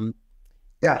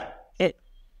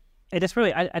 It is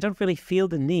really. I don't really feel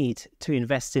the need to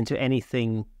invest into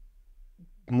anything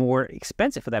more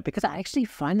expensive for that, because I actually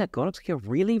find that Godox gear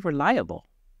really reliable.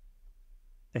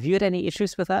 Have you had any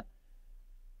issues with that?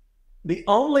 The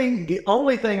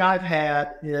only thing I've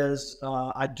had is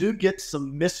I do get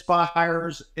some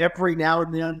misfires every now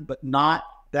and then, but not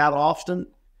that often.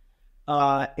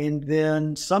 And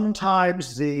then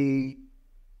sometimes the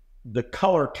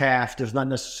color cast is not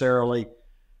necessarily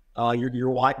your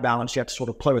white balance. You have to sort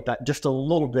of play with that just a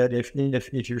little bit. If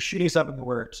you're shooting something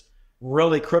where it's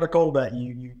really critical that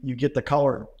you get the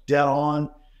color dead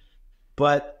on,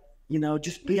 but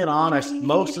just being honest,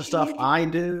 most of the stuff I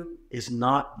do is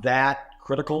not that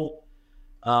critical.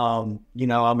 I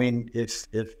mean,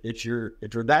 if you're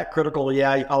that critical,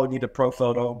 yeah, you probably need a pro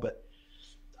photo, but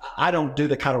I don't do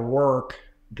the kind of work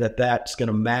that's going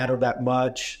to matter that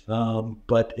much.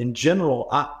 But in general,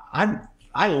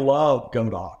 I love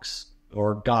Godox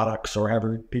or Godox or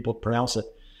however people pronounce it.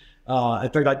 In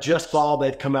fact, I just saw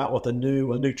they've come out with a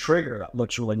new trigger that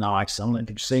looks really nice. I don't know if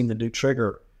you've seen the new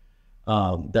trigger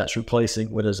that's replacing,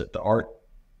 what is it, the Art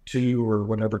 2 or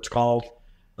whatever it's called.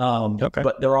 Okay.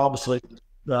 But they're obviously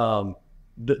trying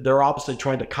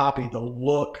to copy the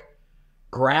look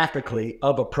graphically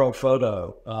of a pro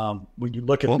photo. When you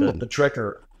look at the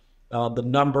trigger, the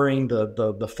numbering,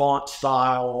 the font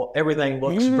style, everything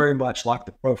looks very much like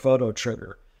the pro photo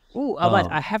trigger. Oh,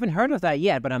 I haven't heard of that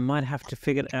yet, but I might have to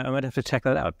check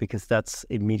that out because that's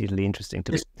immediately interesting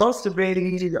to me. It's supposed to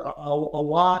be a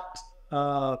lot,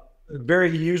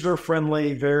 very user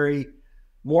friendly, very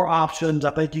more options.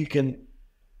 I think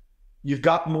you've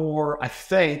got more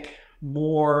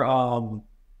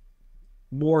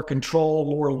control,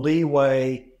 more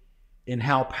leeway in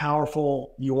how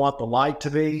powerful you want the light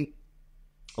to be.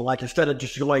 Like instead of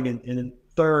just going in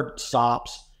third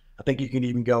stops, I think you can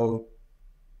even go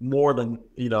more than,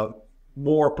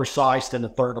 more precise than a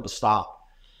third of a stop.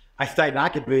 I think I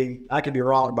could be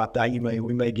wrong about that. We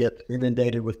may get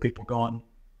inundated with people going,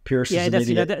 Pierce is an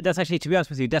idiot. That's actually, to be honest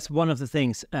with you, that's one of the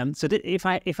things. So if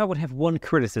I would have one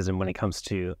criticism when it comes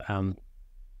to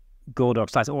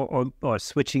Godox lights or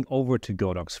switching over to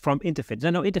Godox from Interfit.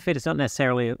 No, Interfit is not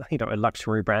necessarily a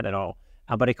luxury brand at all,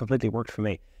 but it completely worked for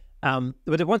me. But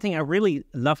the one thing I really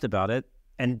loved about it,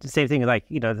 and the same thing like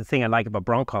the thing I like about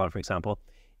Broncolor, for example,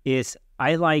 is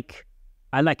I like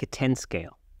a 10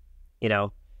 scale.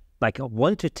 Like a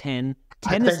 1 to 10.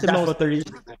 10 is the most. What they're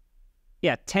using.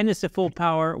 Yeah, 10 is the full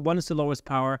power, 1 is the lowest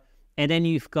power, and then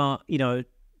you've got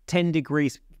 10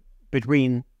 degrees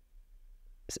between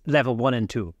level 1 and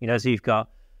 2. So you've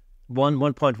got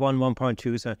 1.1,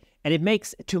 1.2. So, and it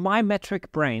makes, to my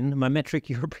metric brain, my metric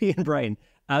European brain,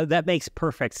 that makes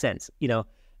perfect sense.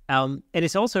 And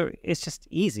it's just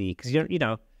easy because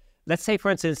let's say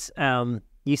for instance,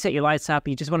 you set your lights up,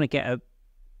 you just want to get a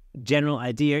general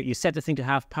idea. You set the thing to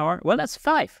half power. Well, that's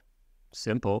 5.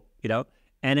 Simple,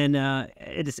 And then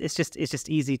it's just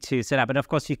easy to set up. And of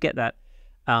course, you get that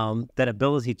that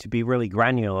ability to be really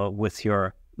granular with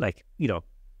your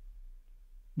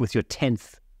with your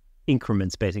 10th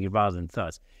increments, basically, rather than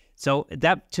thirds. So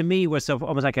that to me was sort of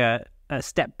almost like a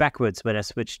step backwards when I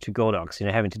switched to Godox.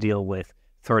 Having to deal with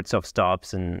thirds of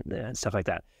stops and stuff like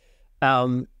that.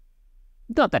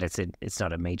 Not that it's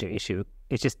not a major issue.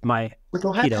 It's just my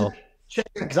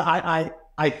Because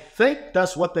I think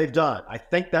that's what they've done. I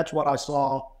think that's what I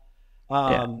saw.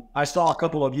 I saw a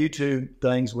couple of YouTube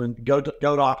things when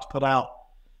Godox put out,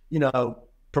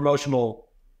 promotional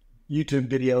YouTube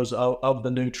videos of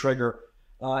the new trigger.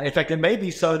 In fact, it may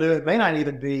be so new. It may not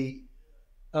even be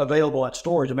available at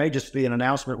stores. It may just be an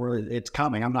announcement where it's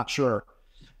coming. I'm not sure.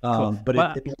 Cool. But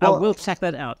I will check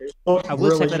that out. I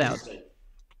will check that out.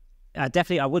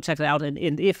 Definitely, I will check that out.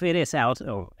 And if it is out,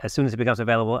 or as soon as it becomes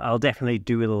available, I'll definitely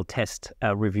do a little test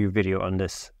review video on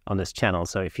this channel.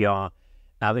 So if you are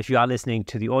listening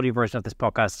to the audio version of this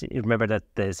podcast, remember that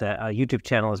there's a YouTube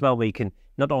channel as well where you can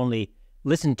not only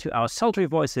listen to our sultry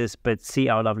voices, but see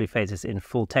our lovely faces in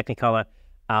full Technicolor.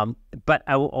 But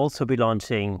I will also be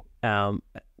launching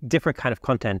different kind of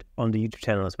content on the YouTube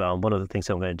channel as well. And one of the things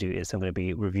I'm going to do is I'm going to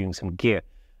be reviewing some gear.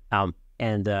 So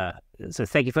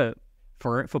thank you for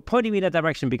pointing me in that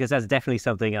direction, because that's definitely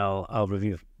something I'll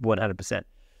review 100%.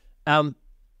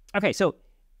 Okay, so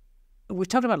we've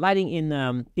talked about lighting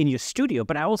in your studio,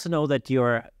 but I also know that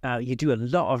you do a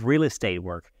lot of real estate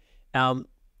work.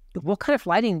 What kind of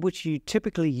lighting would you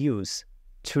typically use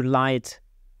to light,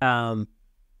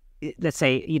 let's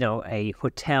say, a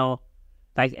hotel,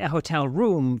 like a hotel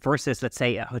room versus, let's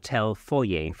say, a hotel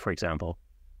foyer, for example?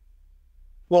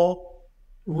 Well,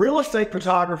 real estate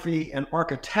photography and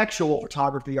architectural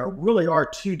photography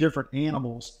are two different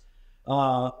animals.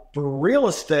 For real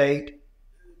estate,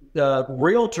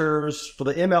 realtors for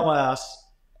the MLS,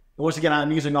 once again,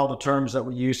 I'm using all the terms that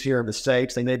we use here in the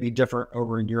States. They may be different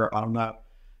over in Europe. I don't know.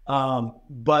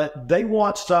 But they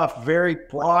want stuff very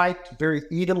bright, very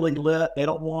evenly lit. They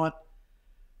don't want,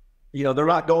 they're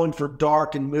not going for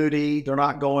dark and moody. They're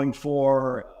not going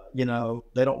for, they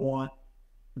don't want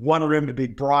one room to be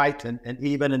bright and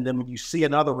even. And then when you see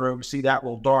another room, see that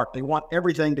real dark. They want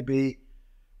everything to be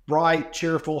bright,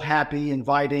 cheerful, happy,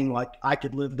 inviting, like I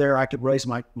could live there. I could raise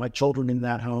my children in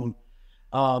that home.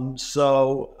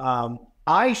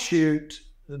 I shoot,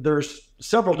 there's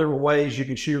several different ways you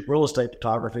can shoot real estate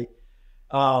photography.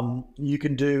 You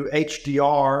can do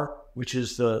HDR, which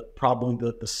is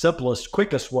probably the simplest,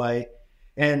 quickest way.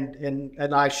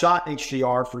 And I shot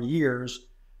HDR for years.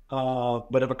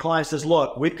 But if a client says,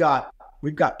 look, we've got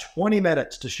 20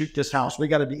 minutes to shoot this house, we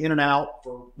got to be in and out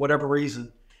for whatever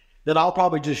reason, then I'll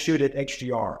probably just shoot it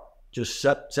HDR. Just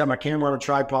set my camera on a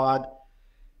tripod,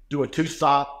 do a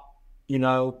 2-stop,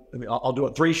 I'll do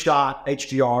a 3-shot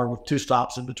HDR with 2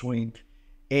 stops in between,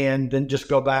 and then just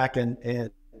go back and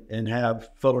have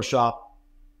Photoshop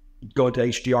go into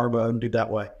HDR mode and do that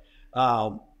way.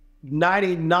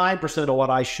 99% of what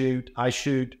I shoot,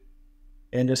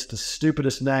 and it's the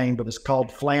stupidest name, but it's called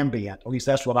flambient. At least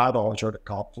that's what I've always heard it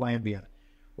called, flambient,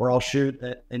 where I'll shoot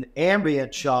an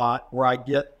ambient shot where I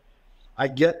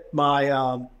get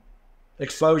my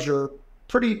exposure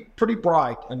pretty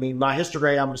bright. I mean, my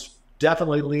histogram is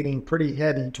definitely leaning pretty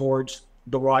heavy towards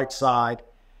the right side.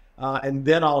 And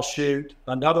then I'll shoot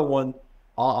another one.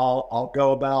 I'll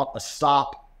go about a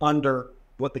stop under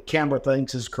what the camera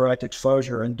thinks is correct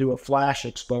exposure and do a flash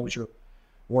exposure,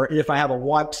 where if I have a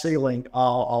white ceiling,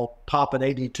 I'll pop an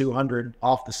 8200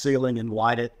 off the ceiling and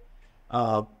light it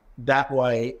that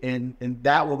way. And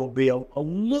that one will be a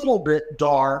little bit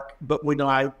dark, but when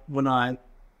I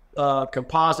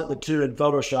composite the two in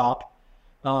Photoshop,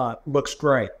 looks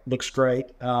great.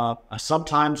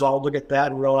 Sometimes I'll look at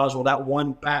that and realize, well, that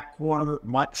one back corner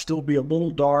might still be a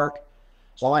little dark.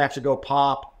 So I have to go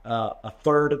pop a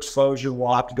third exposure where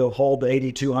I have to go hold the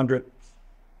 8200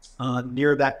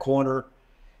 near that corner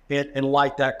and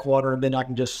light that corner. And then I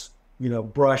can just,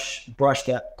 brush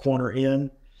that corner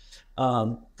in.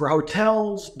 For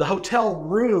hotels, the hotel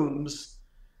rooms,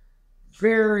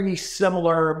 very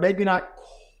similar, maybe not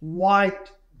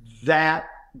quite that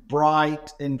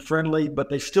bright and friendly, but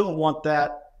they still want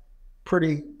that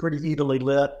pretty evenly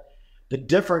lit. The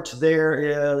difference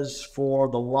there is for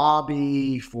the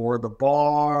lobby, for the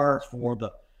bar, for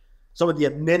some of the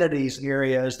amenities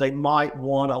areas, they might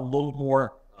want a little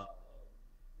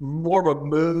more of a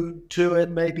mood to it.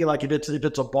 Maybe like if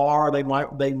it's a bar, they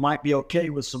might be okay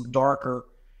with some darker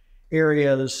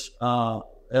areas, a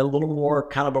little more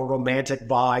kind of a romantic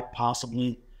vibe,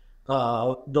 possibly.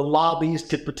 The lobbies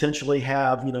could potentially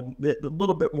have, a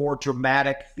little bit more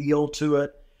dramatic feel to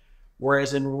it.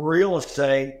 Whereas in real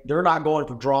estate, they're not going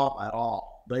for drama at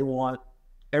all. They want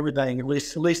everything, at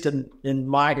least in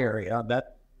my area.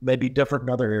 That may be different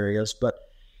in other areas, but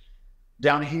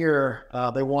down here,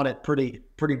 they want it pretty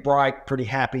bright, pretty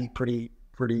happy, pretty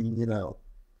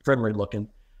friendly looking.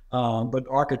 But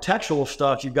architectural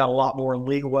stuff, you've got a lot more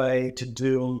leeway to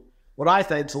do what I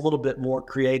think is a little bit more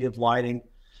creative lighting.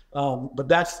 But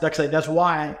that's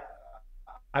why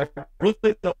I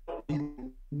really don't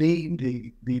need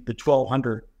the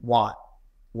 1200 watt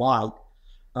light.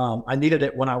 I needed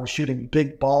it when I was shooting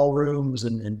big ballrooms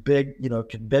and big,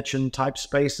 convention type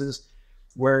spaces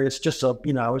where it's just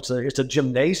it's a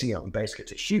gymnasium, basically.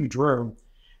 It's a huge room.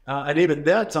 And even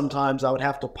then, sometimes I would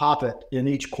have to pop it in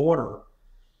each corner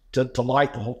to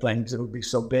light the whole thing because it would be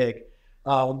so big.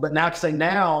 But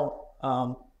now,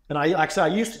 and I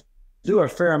used to do a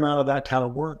fair amount of that kind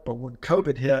of work, but when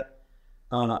COVID hit,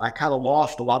 I kind of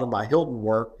lost a lot of my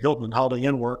Hilton and Holiday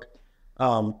Inn work.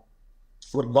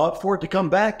 Would love for it to come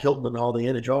back, Hilton and Holiday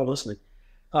Inn, if y'all listening.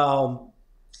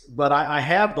 But I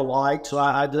have the light, so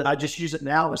I just use it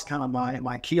now as kind of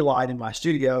my key light in my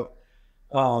studio.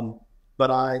 But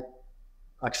like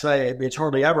I say, it's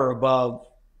hardly ever above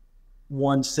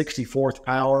 1/64th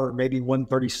power, maybe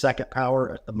 1/32nd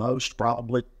power at the most,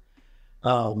 probably.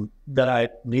 That I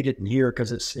need it in here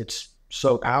because it's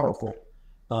so powerful.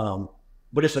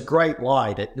 But it's a great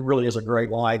light. It really is a great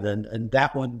light. And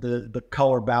that one, the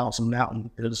color balance on that one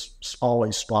is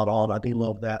always spot on. I do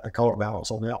love that, the color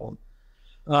balance on that one.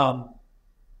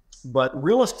 But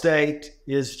real estate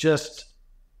is just,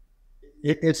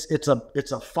 it's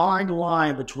a fine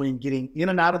line between getting in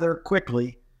and out of there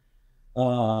quickly.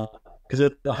 Because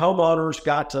the homeowners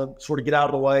got to sort of get out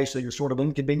of the way, so you're sort of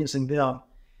inconveniencing them.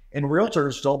 And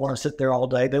realtors don't want to sit there all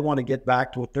day. They want to get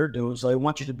back to what they're doing. So they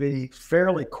want you to be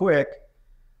fairly quick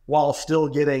while still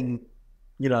getting,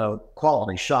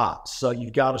 quality shots. So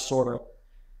you've got to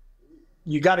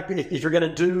if you're going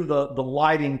to do the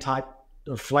lighting type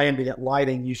flamboyant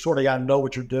lighting, you sort of got to know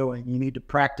what you're doing. You need to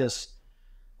practice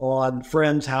on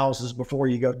friends' houses before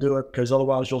you go do it, because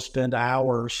otherwise you'll spend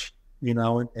hours, you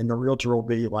know, and the realtor will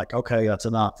be like, okay, that's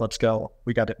enough. Let's go.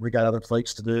 We got other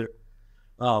things to do.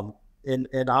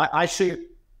 And I shoot,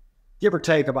 give or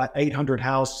take, about 800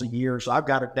 houses a year. So I've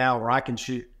got it down where I can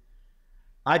shoot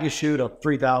a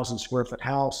 3,000 square foot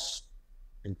house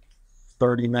in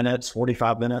 30 minutes,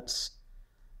 45 minutes.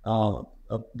 You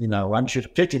know, I can shoot a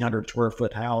 1,500 square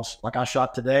foot house. Like I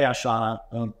shot today, I shot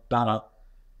about a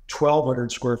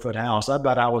 1,200 square foot house. I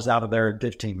bet I was out of there in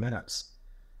 15 minutes.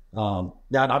 Now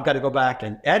I've got to go back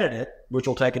and edit it, which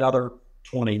will take another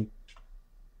 20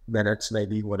 minutes,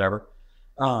 maybe, whatever.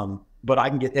 But I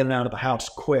can get in and out of the house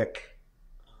quick.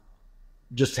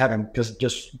 Just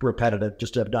repetitive,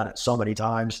 just to have done it so many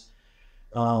times,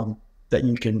 that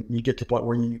you get to the point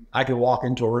where I can walk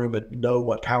into a room and know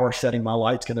what power setting my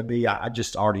light's going to be. I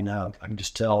just already know. I can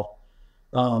just tell.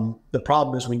 The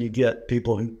problem is when you get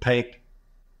people who paint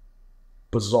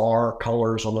bizarre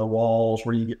colors on their walls,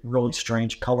 where you get really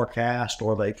strange color cast,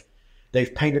 or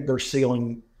they've painted their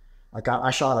ceiling. Like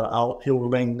I shot he'll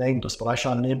remain nameless, but I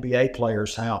shot an NBA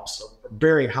player's house, a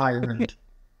very high end,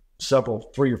 $3 or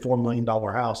 $4 million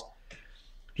house.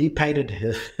 He painted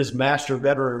his master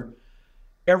bedroom,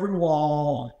 every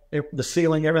wall, the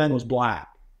ceiling, everything was black,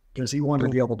 because he wanted to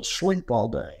be able to sleep all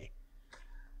day.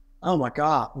 Oh my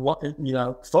God.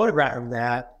 Photographing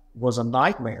that was a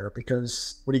nightmare,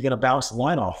 because what are you going to bounce the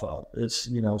light off of?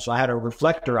 So I had a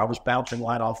reflector. I was bouncing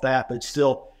light off that, but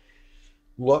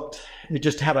it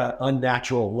just had an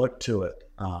unnatural look to it,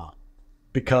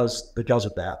 because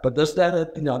of that. But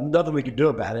nothing we could do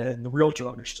about it. And the realtor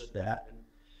understood that. And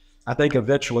I think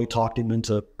eventually talked him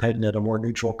into painting it a more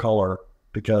neutral color,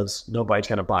 because nobody's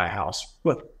going to buy a house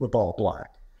with all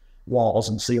black walls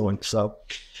and ceilings. So,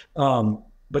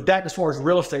 but that, as far as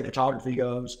real estate photography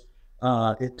goes,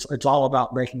 it's all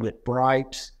about making it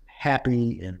bright,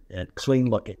 happy, and clean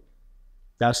looking.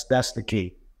 That's the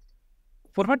key.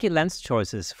 What about your lens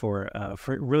choices for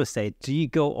real estate? Do you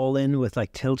go all in with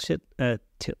like tilt shift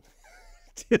lenses?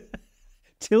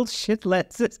 Tilt shift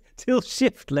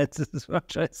lenses is what I'm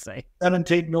trying to say.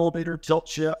 17 millimeter tilt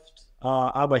shift.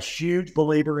 I'm a huge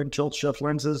believer in tilt shift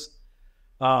lenses.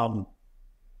 I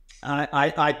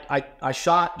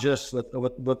shot just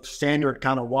with standard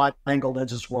kind of wide angle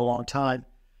lenses for a long time.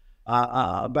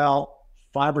 About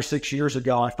 5 or 6 years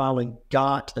ago, I finally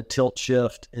got a tilt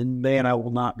shift, and man, I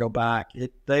will not go back.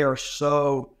 They are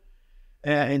so,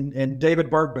 and David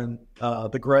Bergman,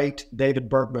 the great David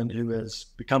Bergman, who has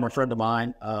become a friend of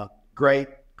mine, great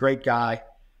guy,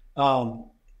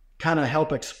 kind of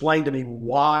helped explain to me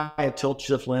why a tilt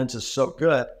shift lens is so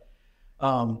good.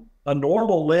 A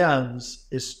normal lens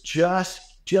is just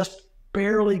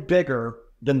barely bigger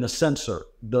than the sensor.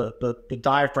 The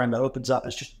diaphragm that opens up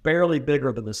is just barely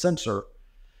bigger than the sensor,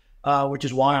 which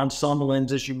is why on some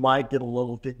lenses you might get a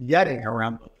little vignetting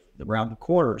around the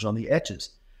corners, on the edges.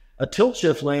 A tilt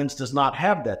shift lens does not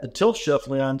have that. The tilt shift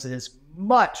lens is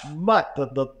much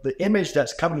the image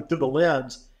that's coming through the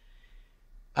lens,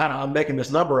 I don't know, I'm making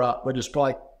this number up, but it's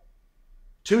probably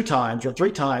 2 times or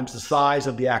 3 times the size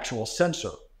of the actual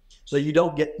sensor. So you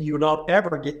don't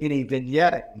ever get any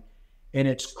vignetting, and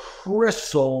it's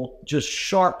crystal, just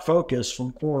sharp focus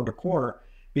from corner to corner,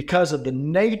 because of the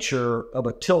nature of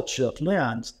a tilt shift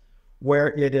lens,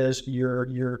 where it is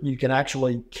you can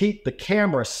actually keep the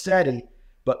camera steady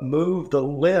but move the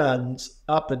lens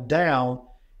up and down.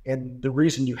 And the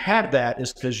reason you have that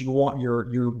is because you want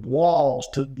your walls,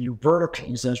 your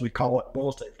verticals, as we call it, real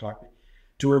estate photography,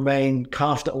 to remain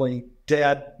constantly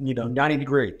dead, 90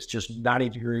 degrees, just 90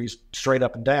 degrees straight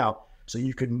up and down. So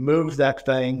you can move that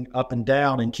thing up and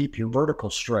down and keep your vertical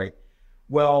straight.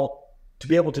 Well, to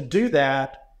be able to do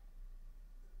that,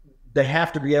 they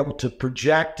have to be able to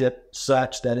project it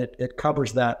such that it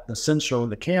covers the sensor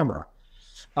of the camera.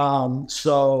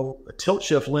 So a tilt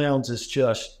shift lens is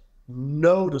just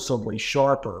noticeably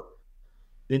sharper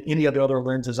than any of the other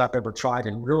lenses I've ever tried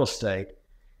in real estate.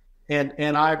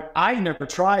 And I never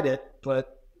tried it,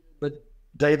 but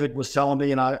David was telling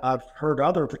me, and I've heard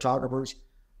other photographers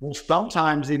will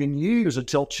sometimes even use a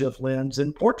tilt shift lens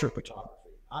in portrait photography.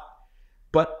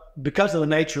 But because of the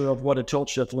nature of what a tilt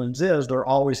shift lens is, they're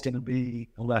always going to be,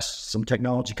 unless some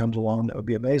technology comes along that would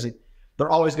be amazing, they're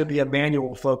always going to be a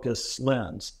manual focus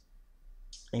lens.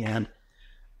 And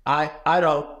I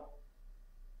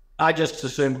just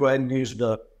assume go ahead and use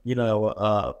an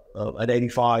 85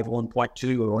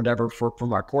 1.2 or whatever for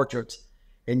my portraits,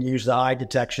 and use the eye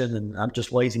detection. And I'm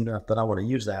just lazy enough that I want to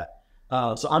use that.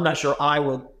 So I'm not sure I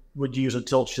would use a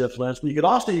tilt shift lens, but you could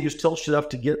also use tilt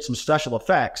shift to get some special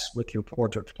effects with your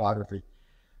portrait photography.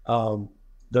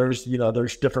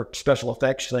 There's different special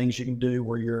effects things you can do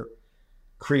where you're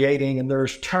creating, and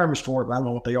there's terms for it, but I don't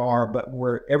know what they are, but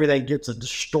where everything gets a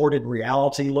distorted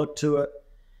reality look to it,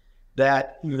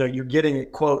 that, you're getting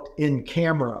it, quote, in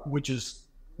camera, which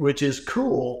is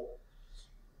cool.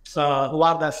 So a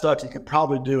lot of that stuff you can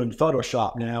probably do in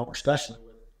Photoshop now, especially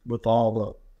with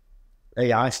all the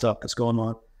AI stuff that's going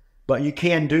on. But you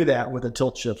can do that with a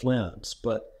tilt shift lens.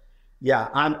 But yeah,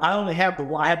 I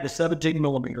have the 17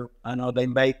 millimeter. I know they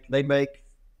make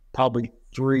probably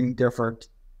 3 different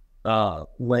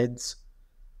lens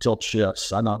tilt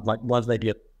shifts. I know, like, ones they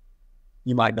get,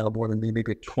 you might know more than me,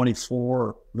 maybe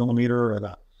 24 millimeter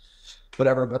and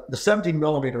whatever. But the 17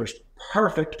 millimeter is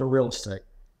perfect for real estate.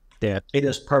 Yeah, it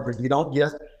is perfect. You don't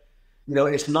get,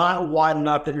 it's not wide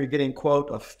enough that you're getting, quote,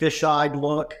 a fisheye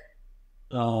look,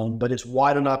 but it's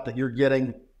wide enough that you're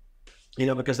getting,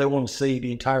 because they want to see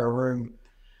the entire room.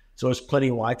 So it's plenty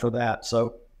wide for that.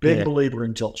 So big believer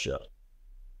in tilt shift.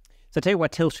 So I tell you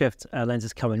what, tilt shift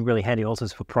lenses come in really handy also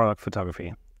for product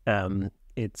photography.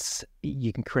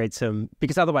 You can create some,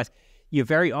 because otherwise you're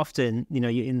very often, you're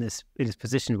in this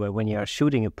position where when you're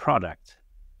shooting a product,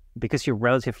 because you're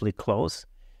relatively close,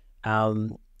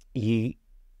 you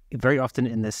very often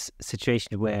in this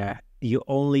situation where your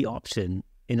only option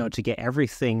in order to get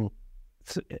everything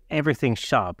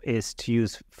sharp is to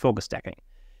use focus stacking,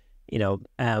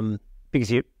 because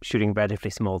you're shooting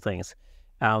relatively small things.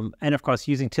 And of course,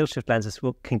 using tilt shift lenses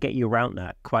can get you around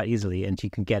that quite easily, and you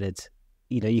can get it,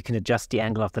 you can adjust the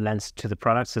angle of the lens to the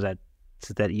product so that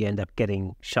you end up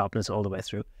getting sharpness all the way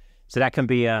through. So that can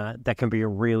be a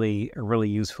really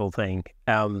useful thing.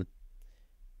 Other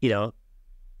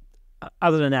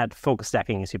than that, focus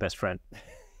stacking is your best friend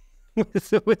with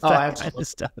that kind of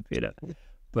stuff,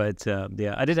 But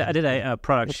I did a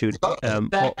product shoot.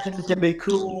 That can be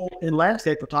cool in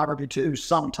landscape photography too,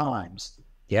 sometimes.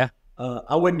 Yeah.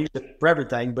 I wouldn't use it for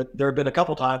everything, but there have been a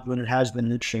couple times when it has been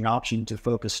an interesting option to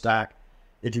focus stack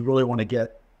if you really want to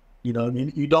get, you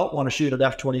don't want to shoot at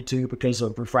f/22 because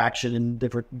of refraction and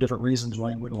different reasons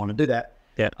why you wouldn't want to do that.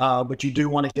 Yeah. But you do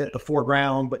want to get the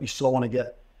foreground, but you still want to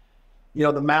get,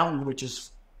 the mountain, which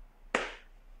is,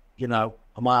 a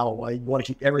mile away. You want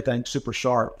to keep everything super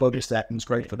sharp. Focus stacking is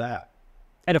great for that.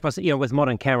 And of course, with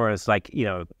modern cameras, like,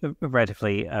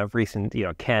 relatively recent,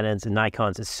 Canons and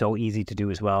Nikons, it's so easy to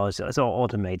do as well. It's all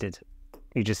automated.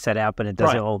 You just set up and it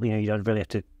does it all. You don't really have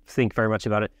to think very much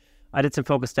about it. I did some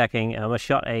focus stacking. I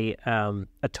shot a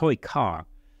toy car,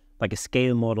 like a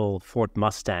scale model Ford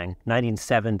Mustang,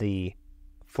 1970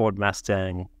 Ford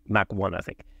Mustang Mach 1, I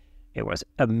think. It was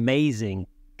amazing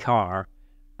car.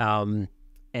 And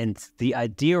the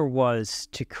idea was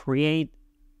to create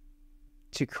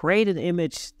an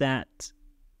image that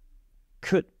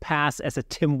could pass as a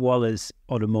Tim Wallace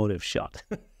automotive shot,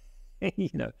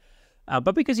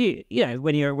 but because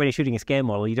when you're shooting a scale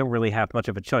model, you don't really have much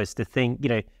of a choice. The thing,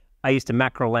 I used a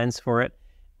macro lens for it.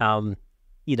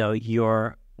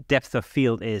 Your depth of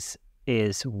field is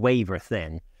waver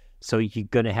thin, so you're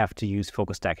gonna have to use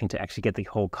focus stacking to actually get the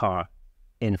whole car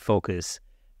in focus.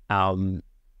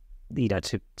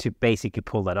 To basically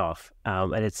pull that off.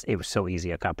 And it was so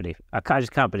easy. I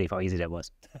just can't believe how easy that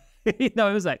was. It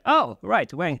was like, oh,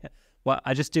 right, Wang. Well,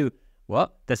 I just do,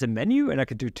 there's a menu and I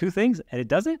can do 2 things and it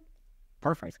does it?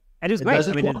 Perfect. And it was great. It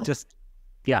just,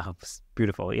 it was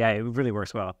beautiful. Yeah, it really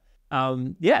works well.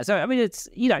 So, it's,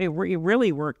 it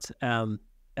really worked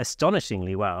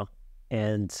astonishingly well.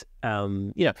 And,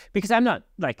 because I'm not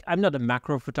a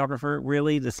macro photographer,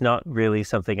 really. That's not really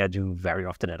something I do very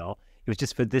often at all. It was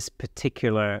just for this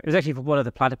particular, it was actually for one of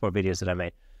the platypod videos that I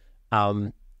made.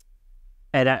 And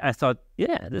I thought,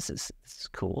 this is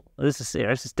cool. This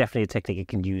is definitely a technique you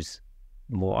can use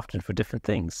more often for different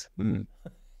things.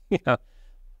 That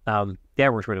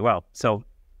worked really well. So,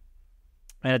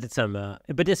 and I did some,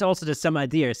 but this also just some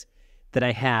ideas that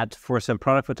I had for some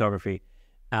product photography,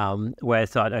 where I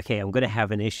thought, okay, I'm going to have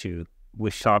an issue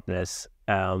with sharpness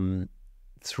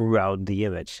throughout the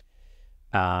image.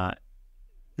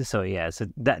 So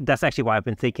that's actually why I've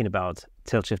been thinking about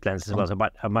tilt shift lenses as well. So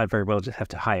I might very well just have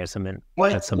to hire some in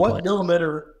at some point.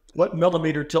 What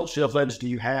millimeter tilt shift lens do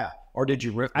you have, or did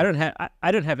you rip? I don't have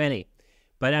any,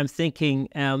 but I'm thinking.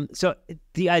 So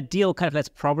the ideal kind of lens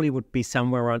probably would be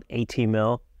somewhere around 80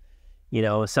 mil,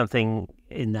 something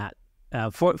in that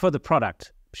for the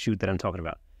product shoot that I'm talking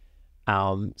about.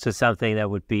 So something that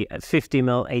would be 50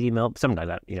 mil, 80 mil, something like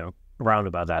that. Around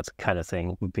about that kind of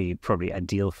thing would be probably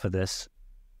ideal for this.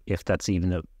 If that's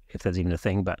even a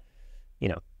thing, but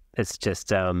it's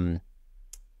just I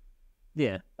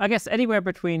guess anywhere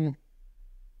between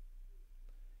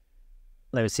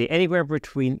let me see, anywhere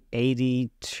between 80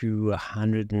 to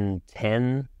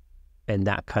 110 in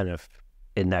that kind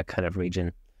of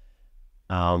region.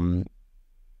 I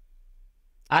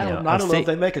don't know if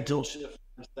they make a dual shift.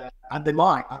 They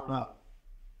might. I don't know.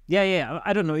 Yeah.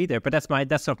 I don't know either, but that's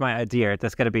sort of my idea.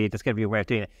 That's gotta be a way of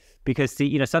doing it, because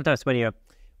sometimes when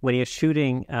you're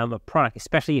shooting a product,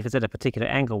 especially if it's at a particular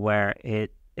angle where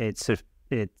it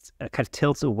kind of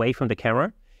tilts away from the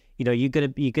camera, you're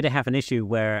gonna have an issue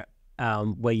where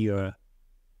you're,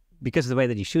 because of the way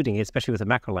that you're shooting it, especially with a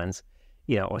macro lens,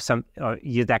 or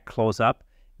you're that close up,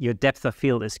 your depth of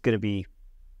field is going to be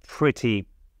pretty,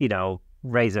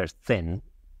 razor thin,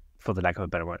 for the lack of a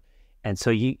better word. And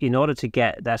so in order to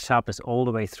get that sharpness all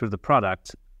the way through the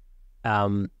product,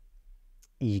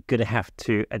 you're going to have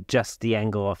to adjust the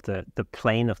angle of the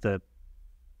plane of the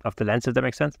lens, if that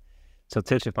makes sense. So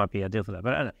tilt shift might be ideal for that.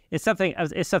 But I don't know. It's something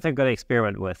I'm going to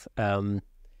experiment with.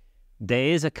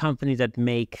 There is a company that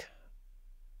make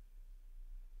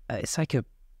it's like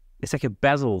a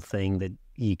bezel thing that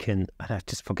you can, I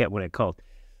just forget what it's called,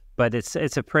 but it's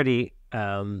a pretty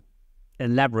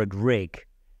elaborate rig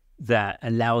that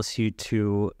allows you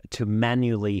to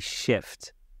manually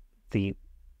shift the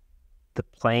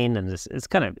plane, and it's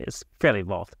fairly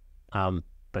involved.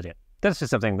 But yeah, that's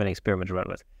just something I'm going to experiment around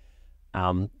with.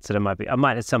 So I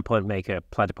might at some point make a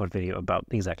platypod video about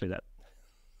exactly that.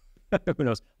 Who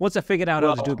knows? Once I figured out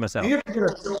how to do it myself.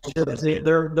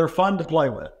 They're fun to play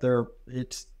with.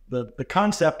 It's the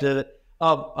concept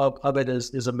of it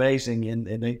is amazing, and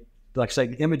they, like I say,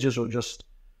 the images are just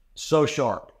so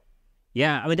sharp.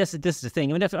 Yeah, I mean this is the thing.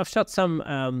 I mean, I've shot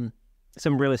some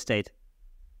real estate,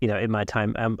 in my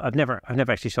time. I've never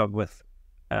actually shot with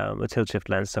a tilt shift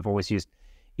lens. I've always used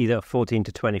either 14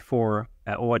 to 24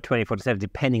 or 24 to 7,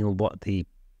 depending on what the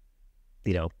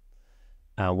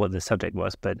subject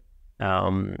was. But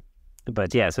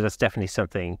yeah, so that's definitely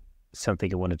something I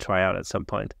want to try out at some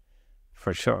point,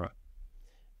 for sure.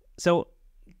 So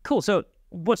cool. So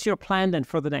what's your plan then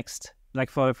for the next,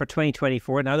 for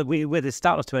 2024? Now that we're at the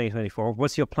start of 2024,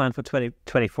 what's your plan for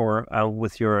 2024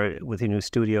 with your new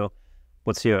studio?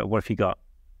 What have you got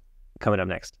coming up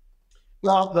next?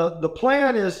 Well, the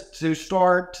plan is to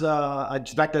start. In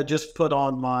fact, I just put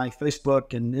on my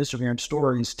Facebook and Instagram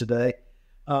stories today.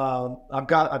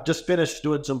 I've just finished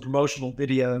doing some promotional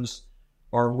videos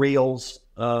or reels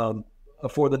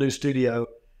for the new studio.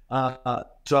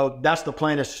 So that's the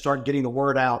plan, is to start getting the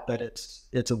word out that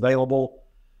it's available,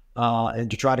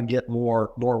 and to try to get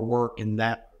more work in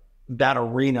that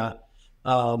arena,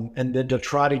 and then to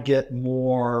try to get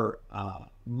more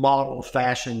model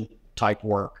fashion type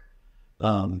work.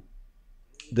 Back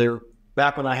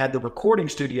when I had the recording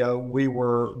studio, we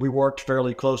worked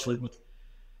fairly closely with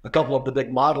a couple of the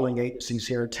big modeling agencies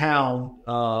here in town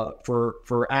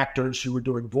for actors who were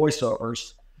doing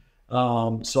voiceovers.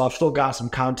 So I've still got some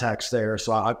contacts there.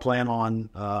 So I plan on,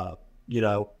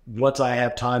 once I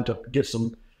have time to get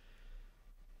some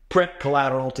print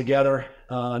collateral together,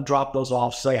 drop those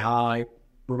off, say hi,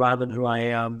 remind them who I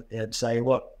am, and say,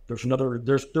 look, there's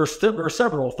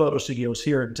several photo studios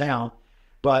here in town,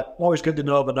 but always good to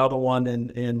know of another one,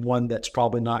 and one that's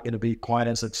probably not going to be quite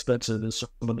as expensive as some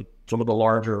of the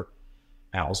larger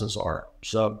houses are.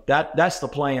 So that's the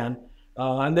plan.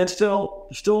 And then still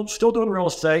doing real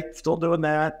estate, still doing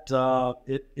that.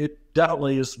 It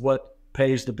definitely is what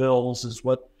pays the bills, is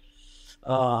what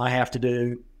I have to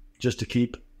do just to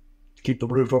keep the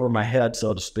roof over my head,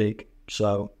 so to speak.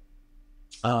 So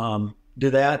do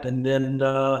that, and then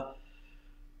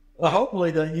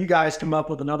hopefully you guys come up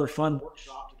with another fun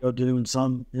workshop to go do in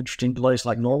some interesting place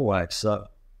like Norway. So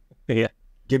yeah,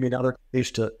 give me another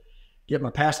piece to get my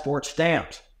passport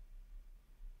stamped.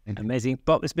 Amazing.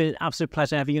 Bob, it's been an absolute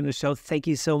pleasure having you on the show. Thank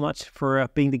you so much for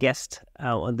being the guest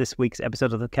on this week's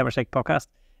episode of the Camera Shake podcast.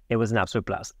 It was an absolute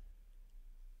blast.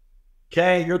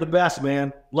 Okay, you're the best,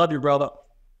 man. Love you, brother.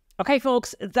 Okay,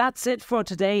 folks, that's it for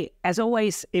today. As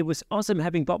always, it was awesome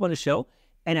having Bob on the show,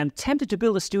 and I'm tempted to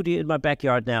build a studio in my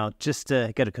backyard now, just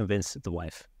to get to convince the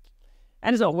wife.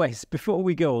 And as always, before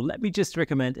we go, let me just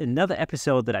recommend another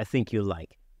episode that I think you'll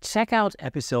like. Check out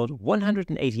episode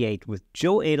 188 with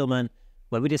Joe Edelman,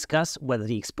 where we discuss whether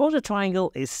the exposure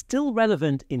triangle is still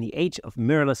relevant in the age of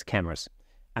mirrorless cameras.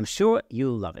 I'm sure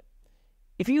you'll love it.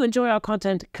 If you enjoy our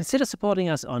content, consider supporting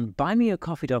us on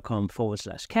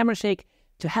buymeacoffee.com/camerashake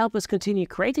to help us continue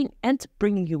creating and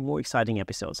bringing you more exciting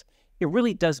episodes. It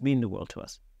really does mean the world to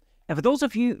us. And for those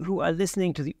of you who are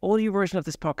listening to the audio version of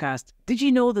this podcast, did you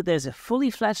know that there's a fully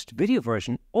fledged video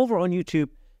version over on YouTube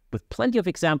with plenty of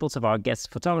examples of our guests'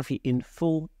 photography in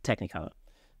full Technicolor?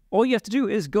 All you have to do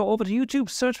is go over to YouTube,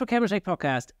 search for Camera Shake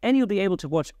Podcast, and you'll be able to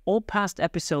watch all past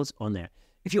episodes on there.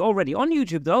 If you're already on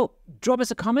YouTube, though, drop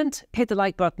us a comment, hit the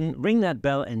like button, ring that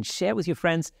bell, and share with your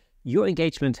friends. Your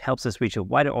engagement helps us reach a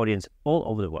wider audience all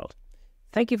over the world.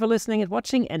 Thank you for listening and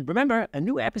watching, and remember, a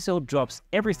new episode drops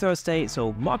every Thursday,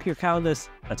 so mark your calendars.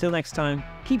 Until next time,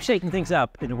 keep shaking things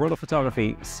up in the world of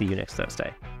photography. See you next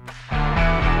Thursday.